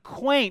things like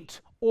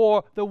quaint,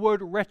 or the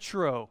word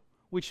retro,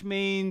 which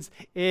means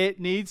it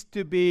needs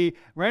to be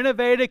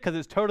renovated because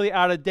it's totally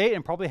out of date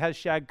and probably has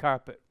shag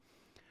carpet.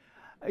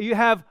 You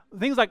have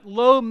things like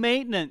low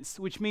maintenance,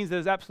 which means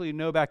there's absolutely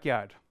no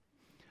backyard.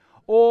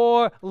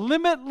 Or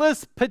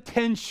limitless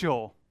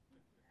potential.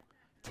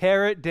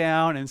 Tear it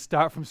down and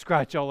start from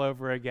scratch all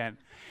over again.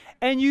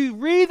 And you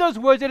read those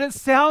words and it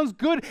sounds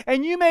good,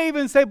 and you may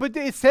even say, but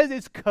it says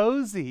it's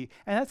cozy,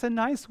 and that's a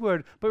nice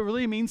word, but it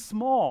really means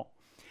small.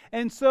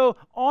 And so,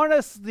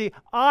 honestly,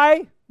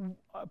 I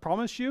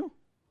promise you,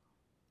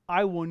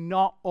 I will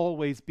not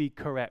always be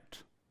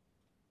correct.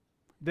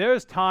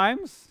 There's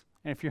times,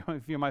 and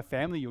if you're my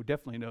family, you'll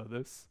definitely know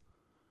this,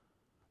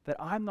 that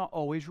I'm not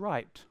always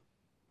right.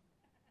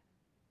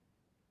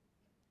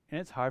 And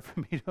it's hard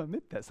for me to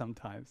admit that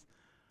sometimes.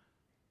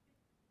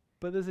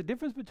 But there's a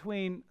difference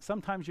between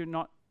sometimes you're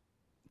not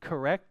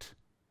correct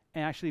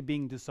and actually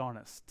being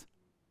dishonest.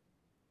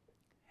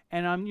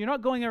 And you're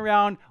not going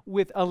around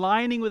with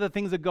aligning with the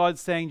things that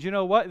God's saying, do you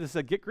know what? This is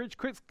a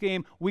get-rich-quick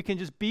scheme. We can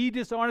just be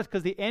dishonest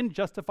because the end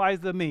justifies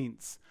the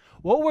means.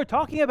 What we're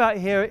talking about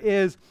here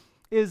is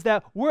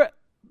that we're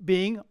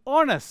being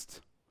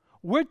honest.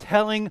 We're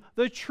telling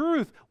the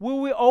truth.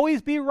 Will we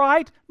always be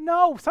right?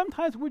 No.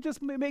 Sometimes we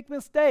just make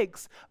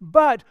mistakes.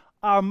 But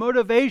our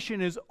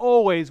motivation is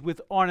always with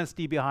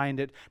honesty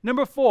behind it.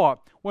 Number 4,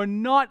 we're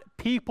not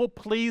people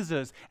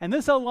pleasers. And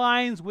this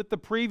aligns with the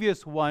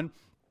previous one,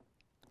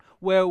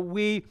 where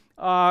we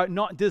are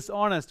not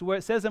dishonest, where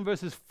it says in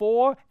verses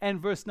 4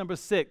 and verse number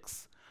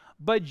 6,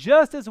 but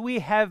just as we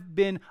have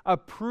been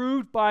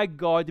approved by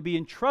God to be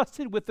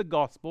entrusted with the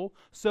gospel,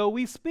 so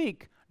we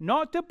speak,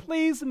 not to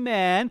please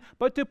man,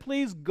 but to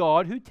please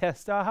God who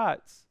tests our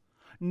hearts.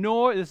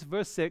 Nor, this is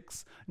verse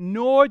 6,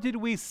 nor did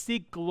we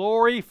seek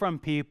glory from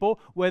people,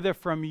 whether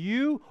from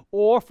you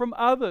or from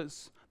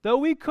others, though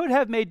we could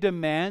have made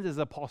demands as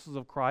apostles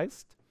of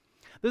Christ.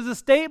 There's a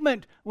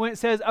statement when it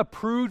says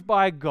approved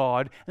by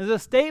God. There's a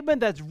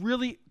statement that's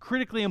really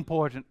critically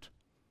important.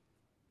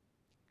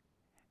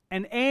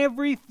 And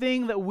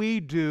everything that we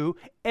do,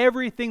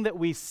 everything that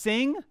we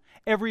sing,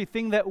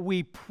 everything that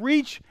we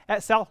preach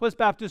at Southwest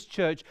Baptist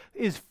Church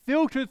is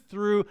filtered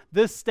through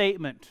this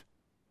statement.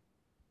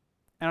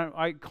 And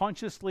I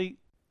consciously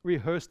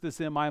rehearse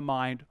this in my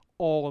mind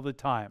all of the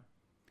time.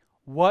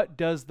 What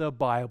does the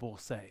Bible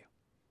say?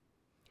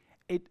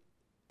 It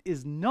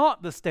is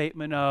not the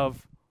statement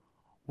of,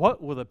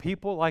 what will the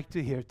people like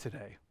to hear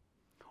today?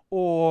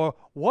 Or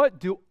what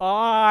do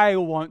I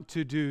want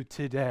to do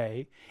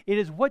today? It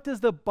is, what does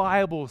the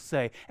Bible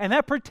say? And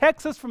that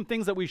protects us from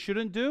things that we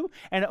shouldn't do,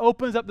 and it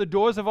opens up the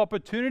doors of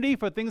opportunity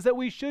for things that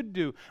we should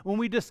do. When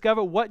we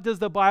discover what does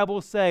the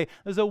Bible say,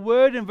 there's a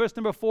word in verse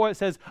number 4, it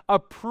says,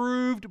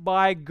 approved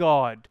by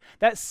God.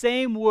 That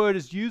same word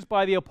is used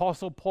by the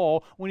Apostle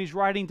Paul when he's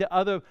writing to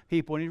other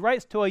people, and he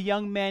writes to a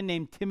young man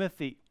named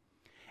Timothy.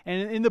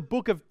 And in the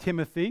book of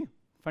Timothy,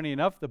 funny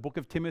enough, the book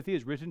of Timothy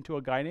is written to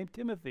a guy named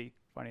Timothy,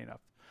 funny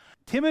enough.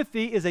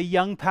 Timothy is a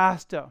young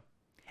pastor.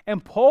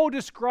 And Paul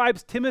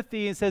describes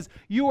Timothy and says,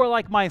 you are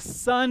like my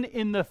son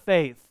in the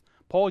faith.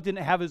 Paul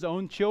didn't have his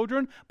own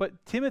children,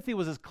 but Timothy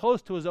was as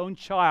close to his own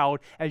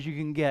child as you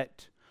can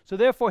get. So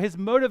therefore, his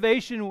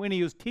motivation when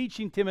he was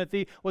teaching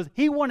Timothy was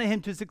he wanted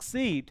him to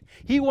succeed.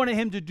 He wanted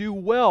him to do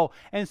well.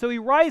 And so he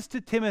writes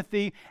to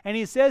Timothy, and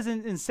he says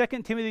in 2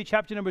 Timothy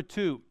chapter number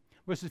 2,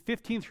 verses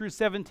 15 through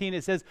 17,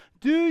 it says,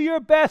 do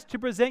your best to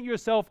present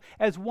yourself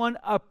as one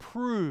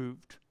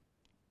approved.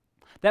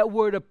 That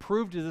word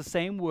approved is the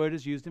same word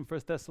as used in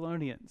 1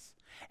 Thessalonians.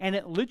 And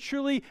it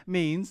literally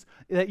means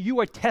that you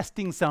are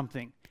testing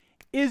something.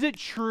 Is it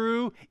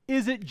true?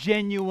 Is it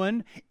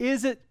genuine?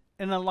 Is it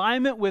in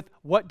alignment with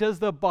what does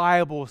the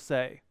Bible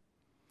say?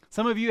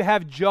 Some of you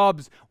have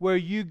jobs where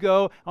you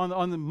go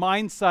on the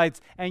mine sites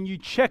and you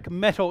check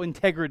metal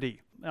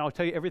integrity. And I'll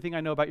tell you everything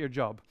I know about your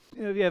job.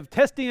 You have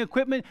testing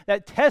equipment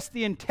that tests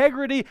the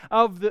integrity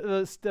of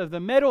the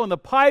metal and the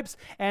pipes,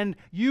 and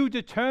you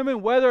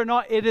determine whether or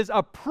not it is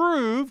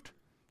approved,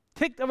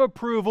 ticked of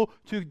approval,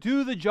 to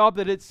do the job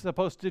that it's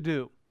supposed to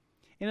do.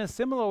 In a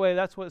similar way,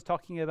 that's what it's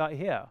talking about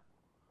here.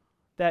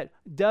 That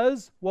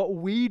does what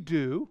we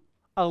do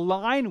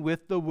align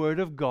with the Word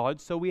of God,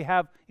 so we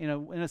have, in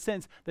a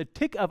sense, the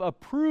tick of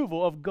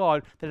approval of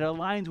God that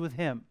aligns with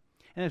Him.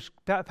 And this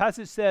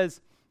passage says,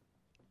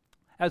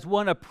 as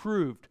one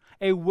approved,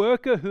 a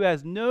worker who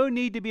has no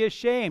need to be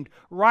ashamed,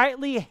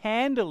 rightly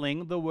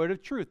handling the word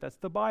of truth. That's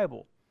the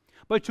Bible.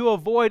 But to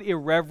avoid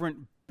irreverent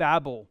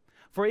babble,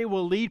 for it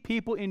will lead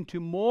people into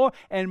more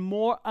and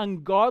more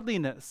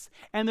ungodliness,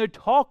 and their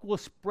talk will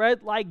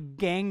spread like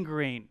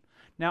gangrene.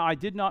 Now, I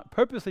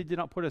purposely did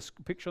not put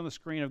a picture on the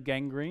screen of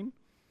gangrene,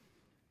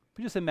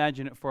 but just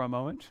imagine it for a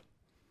moment.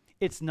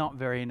 It's not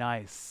very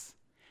nice.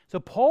 So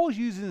Paul's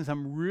using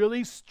some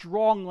really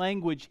strong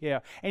language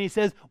here. And he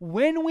says,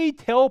 when we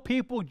tell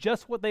people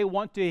just what they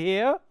want to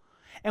hear,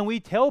 and we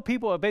tell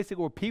people,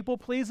 basically we're people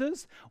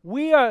pleasers,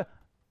 we are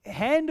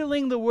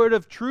handling the word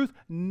of truth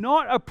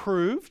not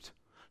approved.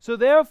 So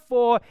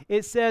therefore,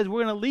 it says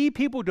we're going to lead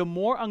people to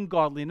more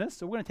ungodliness.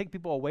 So we're going to take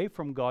people away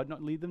from God,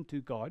 not lead them to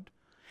God.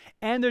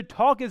 And their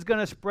talk is going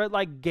to spread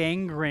like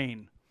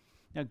gangrene.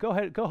 Now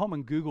go home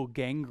and Google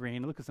gangrene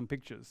and look at some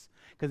pictures,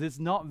 because it's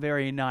not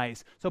very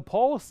nice. So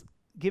Paul's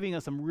giving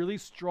us some really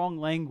strong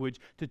language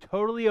to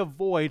totally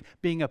avoid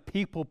being a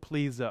people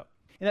pleaser.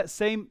 In that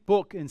same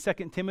book in 2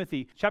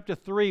 Timothy, chapter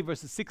 3,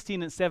 verses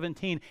 16 and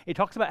 17, it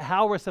talks about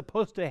how we're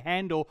supposed to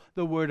handle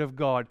the Word of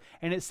God.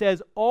 And it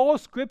says, all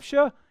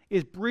Scripture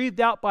is breathed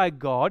out by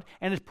God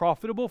and is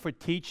profitable for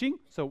teaching.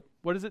 So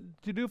what is it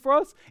to do for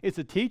us? It's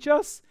to teach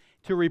us,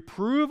 to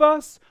reprove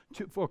us,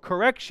 for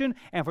correction,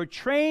 and for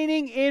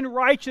training in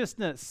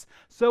righteousness.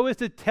 So it's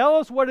to tell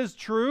us what is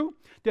true,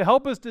 to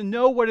help us to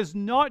know what is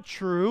not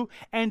true,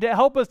 and to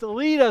help us to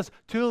lead us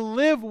to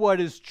live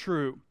what is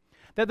true,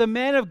 that the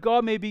man of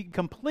God may be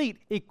complete,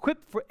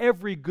 equipped for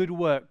every good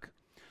work.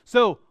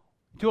 So,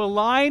 to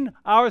align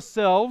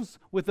ourselves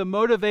with the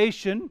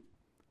motivation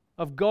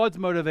of God's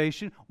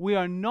motivation, we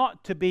are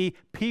not to be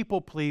people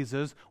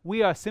pleasers.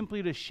 We are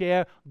simply to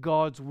share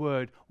God's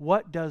word.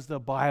 What does the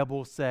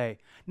Bible say?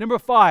 Number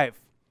 5,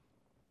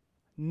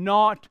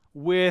 not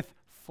with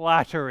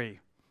flattery.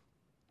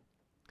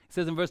 It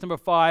says in verse number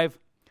 5,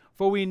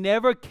 for we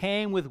never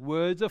came with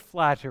words of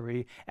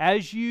flattery,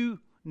 as you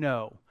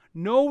know,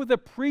 nor with a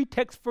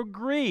pretext for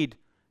greed.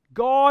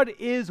 God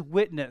is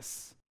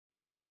witness.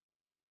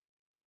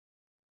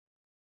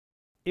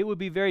 It would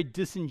be very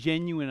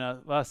disingenuous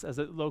of us as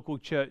a local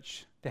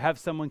church to have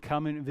someone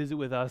come and visit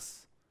with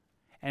us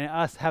and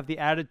us have the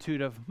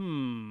attitude of,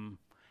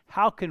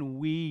 how can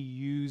we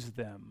use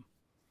them?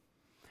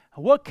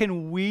 What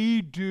can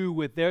we do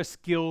with their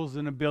skills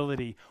and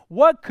ability?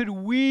 What could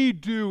we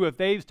do if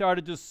they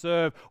started to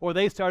serve or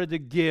they started to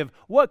give?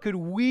 What could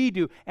we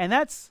do? And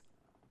that's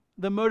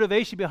the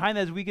motivation behind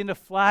that, is we begin to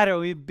flatter,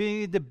 we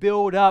begin to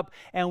build up,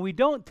 and we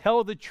don't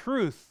tell the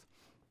truth.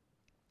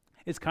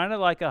 It's kind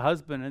of like a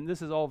husband, and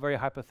this is all very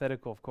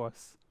hypothetical, of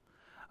course.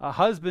 a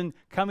husband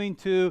coming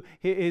to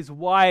his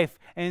wife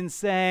and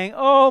saying,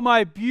 "Oh,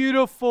 my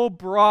beautiful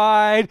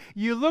bride,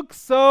 you look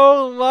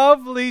so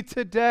lovely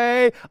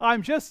today.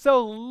 I'm just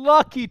so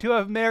lucky to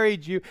have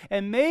married you."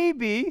 And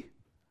maybe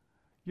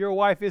your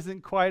wife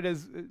isn't quite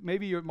as,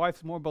 maybe your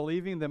wife's more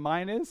believing than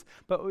mine is,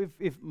 but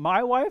if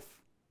my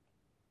wife,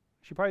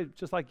 she probably,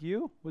 just like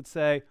you, would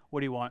say, "What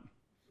do you want?"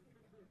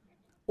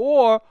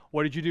 Or,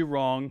 "What did you do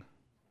wrong?"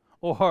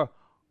 Or,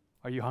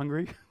 "Are you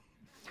hungry?"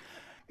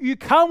 You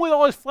come with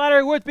all those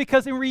flattering words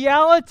because in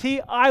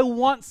reality, I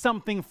want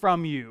something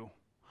from you.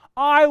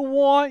 I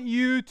want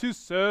you to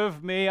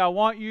serve me. I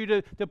want you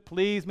to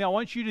please me. I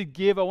want you to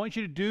give. I want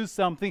you to do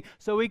something.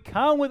 So we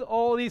come with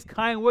all these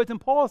kind words.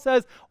 And Paul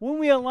says, when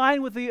we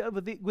align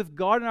with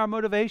God in our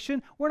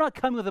motivation, we're not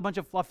coming with a bunch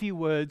of fluffy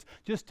words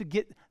just to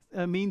get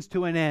a means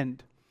to an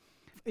end.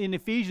 In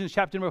Ephesians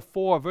chapter number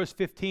 4, verse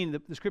 15,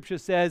 the scripture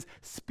says,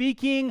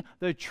 "Speaking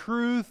the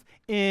truth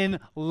in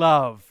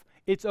love."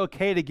 It's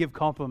okay to give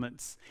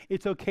compliments.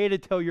 It's okay to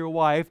tell your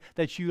wife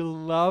that you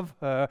love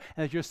her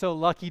and that you're so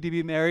lucky to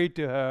be married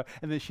to her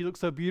and that she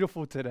looks so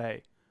beautiful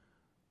today.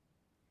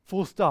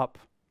 Full stop.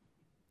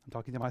 I'm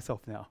talking to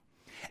myself now.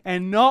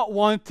 And not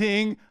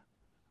wanting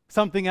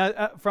something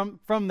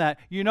from that.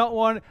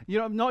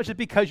 Not just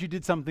because you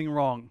did something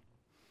wrong.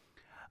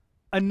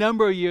 A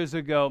number of years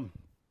ago,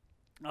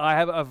 I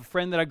have a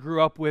friend that I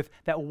grew up with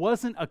that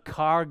wasn't a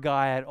car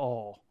guy at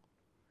all.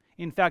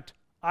 In fact,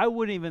 I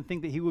wouldn't even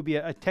think that he would be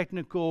a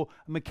technical,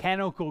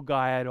 mechanical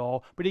guy at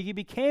all, but he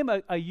became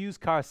a used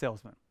car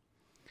salesman.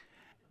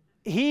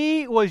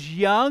 He was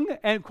young,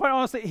 and quite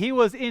honestly, he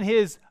was in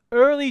his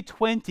early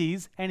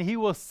 20s, and he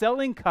was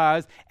selling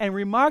cars, and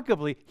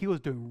remarkably, he was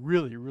doing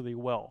really, really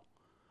well.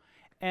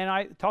 And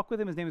I talked with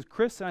him, his name is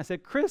Chris, and I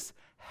said, "Chris,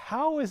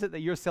 how is it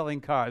that you're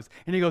selling cars?"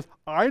 And he goes,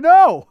 "I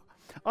know.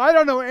 I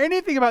don't know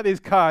anything about these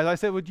cars." I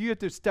said, "Well, do you have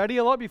to study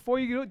a lot before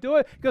you do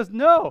it?" He goes,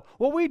 "No.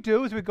 What we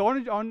do is we go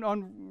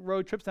on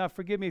road trips." Now,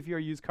 forgive me if you're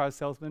a used car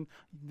salesman.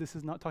 This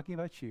is not talking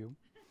about you.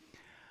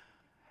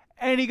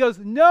 And he goes,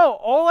 "No,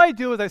 all I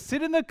do is I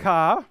sit in the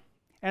car,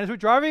 and as we're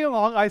driving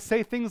along, I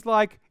say things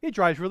like, 'It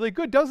drives really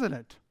good, doesn't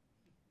it?'"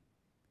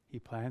 He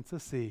plants a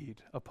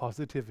seed of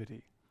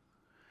positivity.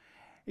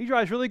 "He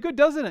drives really good,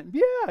 doesn't it?"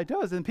 "Yeah, it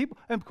does." And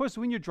of course,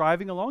 when you're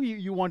driving along,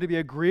 you want to be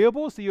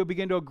agreeable, so you'll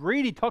begin to agree.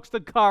 And he talks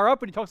the car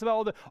up, and he talks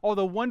about all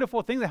the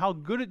wonderful things and how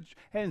good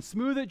and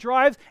smooth it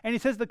drives. And he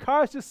says the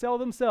cars just sell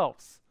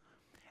themselves.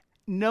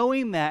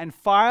 Knowing that and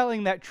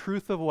filing that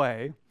truth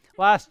away,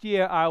 last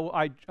year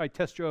I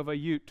test drove a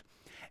Ute,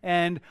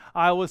 and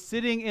I was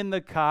sitting in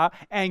the car,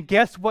 and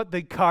guess what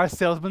the car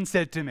salesman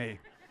said to me?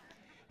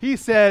 He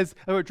says,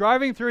 we're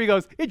driving through, he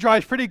goes, "It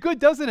drives pretty good,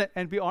 doesn't it?"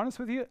 And to be honest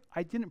with you,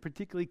 I didn't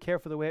particularly care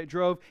for the way it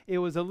drove. It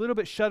was a little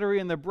bit shuddery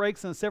in the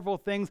brakes and several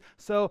things.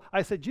 So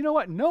I said, "You know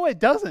what? No, it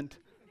doesn't."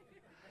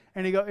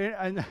 And he goes,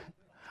 and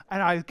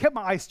I kept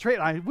my eyes straight.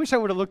 I wish I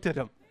would have looked at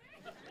him.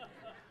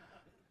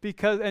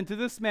 And to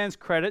this man's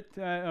credit,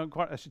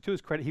 to his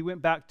credit, he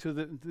went back to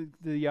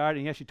the yard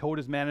and he actually told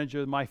his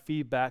manager my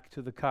feedback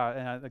to the car.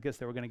 And I guess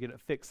they were going to get it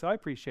fixed. So I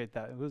appreciate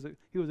that.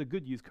 He was a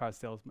good used car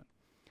salesman.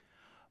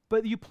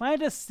 But you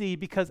plant a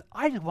seed because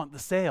I just want the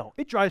sale.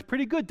 It drives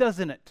pretty good,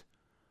 doesn't it?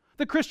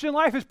 The Christian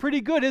life is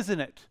pretty good, isn't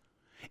it?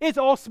 It's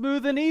all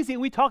smooth and easy.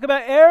 And we talk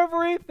about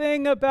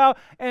everything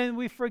and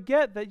we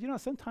forget that,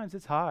 sometimes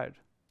it's hard.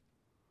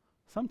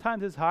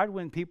 Sometimes it's hard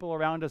when people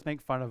around us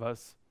make fun of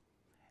us.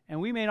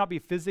 And we may not be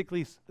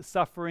physically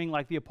suffering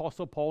like the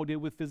Apostle Paul did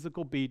with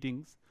physical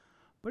beatings,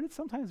 but it's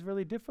sometimes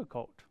really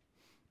difficult.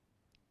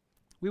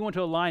 We want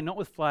to align not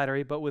with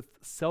flattery, but with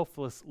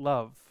selfless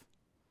love.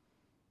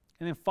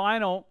 And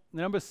then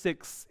number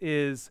 6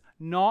 is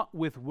not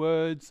with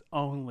words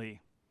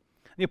only.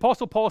 The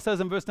Apostle Paul says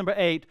in verse number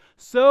 8,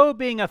 "So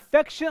being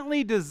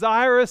affectionately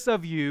desirous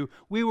of you,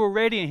 we were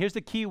ready," and here's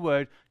the key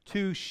word,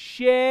 "to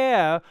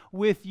share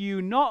with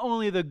you not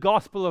only the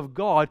gospel of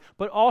God,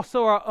 but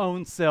also our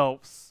own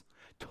selves."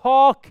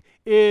 Talk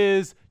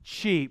is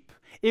cheap.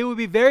 It would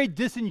be very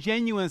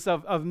disingenuous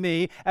of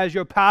me as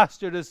your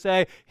pastor to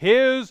say,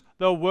 "Here's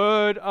the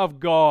word of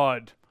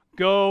God.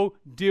 Go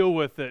deal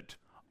with it.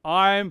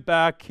 I'm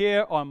back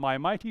here on my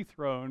mighty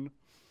throne.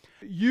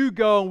 You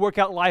go and work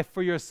out life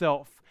for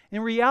yourself."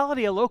 In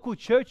reality, a local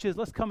church is,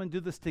 let's come and do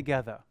this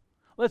together.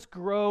 Let's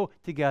grow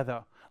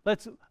together.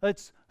 Let's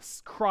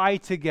cry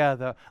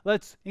together.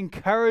 Let's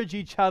encourage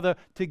each other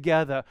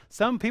together.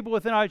 Some people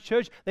within our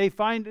church, they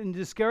find in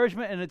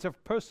discouragement, and it's a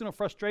personal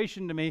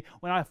frustration to me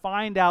when I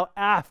find out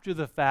after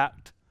the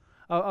fact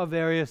of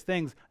various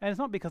things. And it's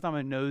not because I'm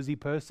a nosy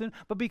person,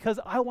 but because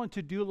I want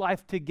to do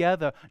life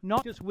together,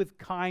 not just with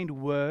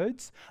kind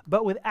words,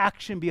 but with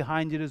action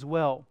behind it as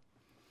well.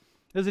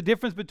 There's a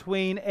difference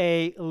between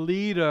a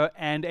leader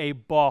and a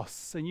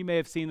boss. And you may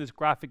have seen this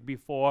graphic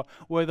before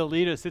where the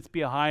leader sits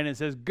behind and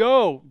says,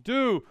 "Go,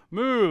 do,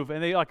 move."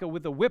 And they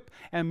with a whip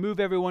and move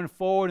everyone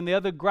forward. And the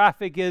other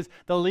graphic is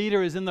the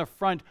leader is in the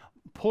front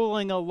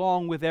pulling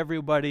along with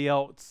everybody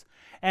else.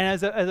 And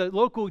as a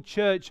local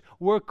church,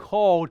 we're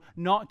called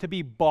not to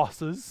be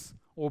bosses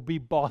or be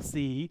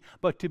bossy,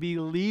 but to be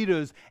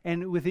leaders,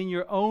 and within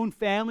your own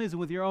families and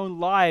with your own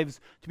lives,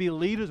 to be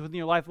leaders within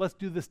your life. Let's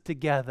do this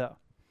together.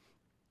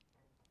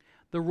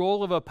 The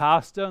role of a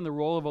pastor and the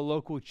role of a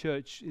local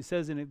church, it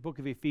says in the book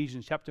of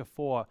Ephesians chapter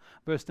 4,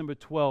 verse number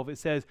 12, it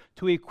says,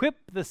 to equip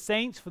the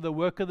saints for the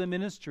work of the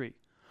ministry,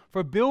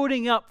 for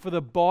building up for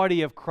the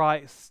body of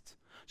Christ.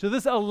 So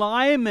this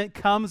alignment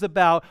comes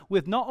about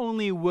with not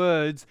only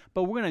words,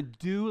 but we're going to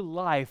do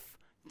life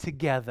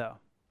together.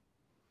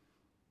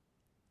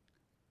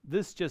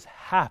 This just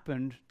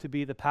happened to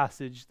be the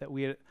passage that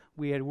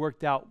we had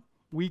worked out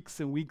weeks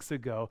and weeks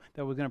ago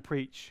that we're going to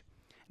preach.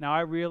 Now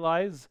I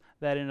realize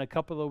that in a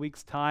couple of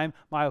weeks' time,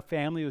 my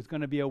family was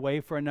going to be away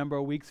for a number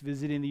of weeks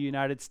visiting the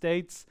United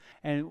States.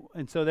 And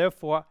so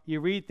therefore, you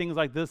read things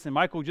like this, and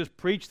Michael just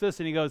preached this,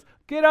 and he goes,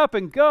 get up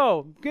and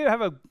go.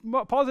 Have a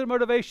positive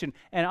motivation.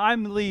 And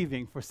I'm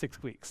leaving for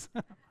 6 weeks.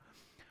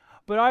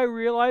 But I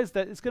realize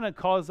that it's going to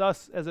cause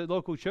us as a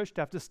local church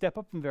to have to step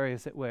up in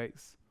various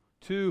ways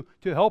to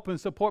help and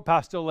support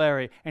Pastor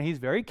Larry. And he's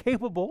very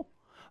capable,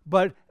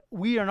 but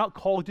we are not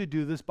called to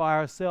do this by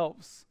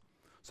ourselves.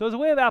 So as a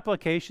way of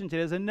application today,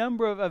 there's a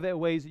number of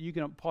ways that you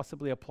can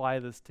possibly apply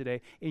this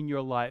today in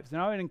your lives.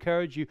 And I would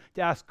encourage you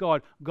to ask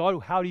God,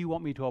 how do you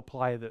want me to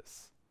apply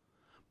this?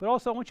 But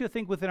also I want you to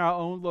think within our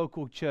own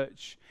local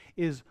church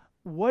is,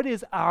 what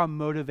is our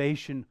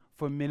motivation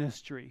for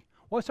ministry?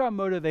 What's our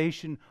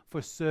motivation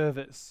for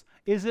service?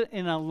 Is it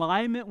in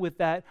alignment with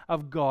that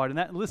of God? And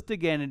that list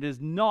again, it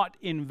is not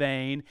in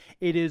vain.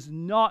 It is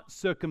not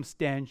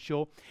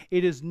circumstantial.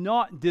 It is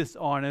not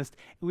dishonest.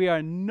 We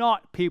are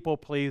not people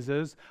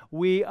pleasers.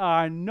 We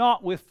are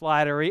not with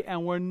flattery,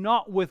 and we're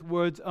not with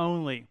words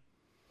only.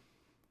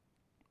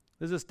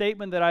 There's a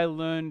statement that I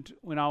learned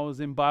when I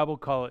was in Bible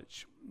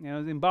college.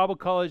 In Bible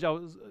college, I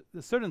was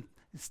certain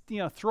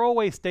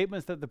throwaway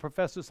statements that the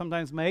professors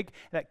sometimes make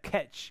that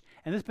catch.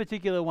 And this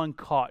particular one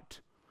caught.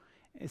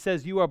 It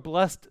says, you are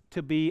blessed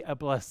to be a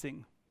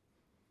blessing.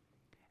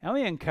 And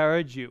we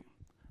encourage you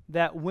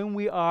that when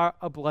we are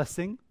a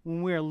blessing,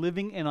 when we are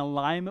living in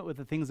alignment with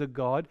the things of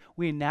God,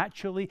 we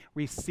naturally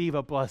receive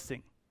a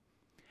blessing.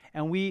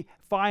 And we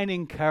find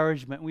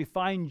encouragement, we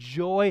find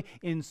joy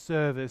in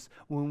service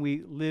when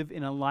we live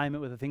in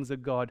alignment with the things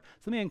of God.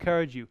 So let me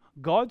encourage you.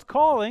 God's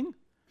calling.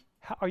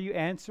 How are you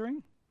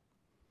answering?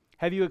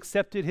 Have you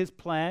accepted his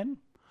plan?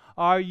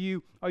 Are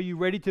you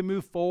ready to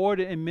move forward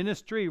in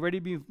ministry? Ready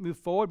to move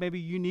forward? Maybe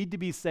you need to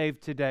be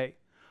saved today.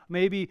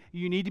 Maybe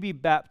you need to be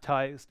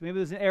baptized. Maybe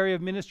there's an area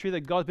of ministry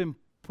that God's been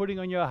putting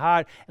on your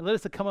heart, and let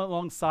us come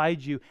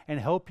alongside you and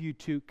help you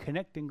to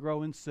connect and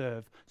grow and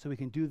serve so we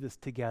can do this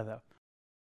together.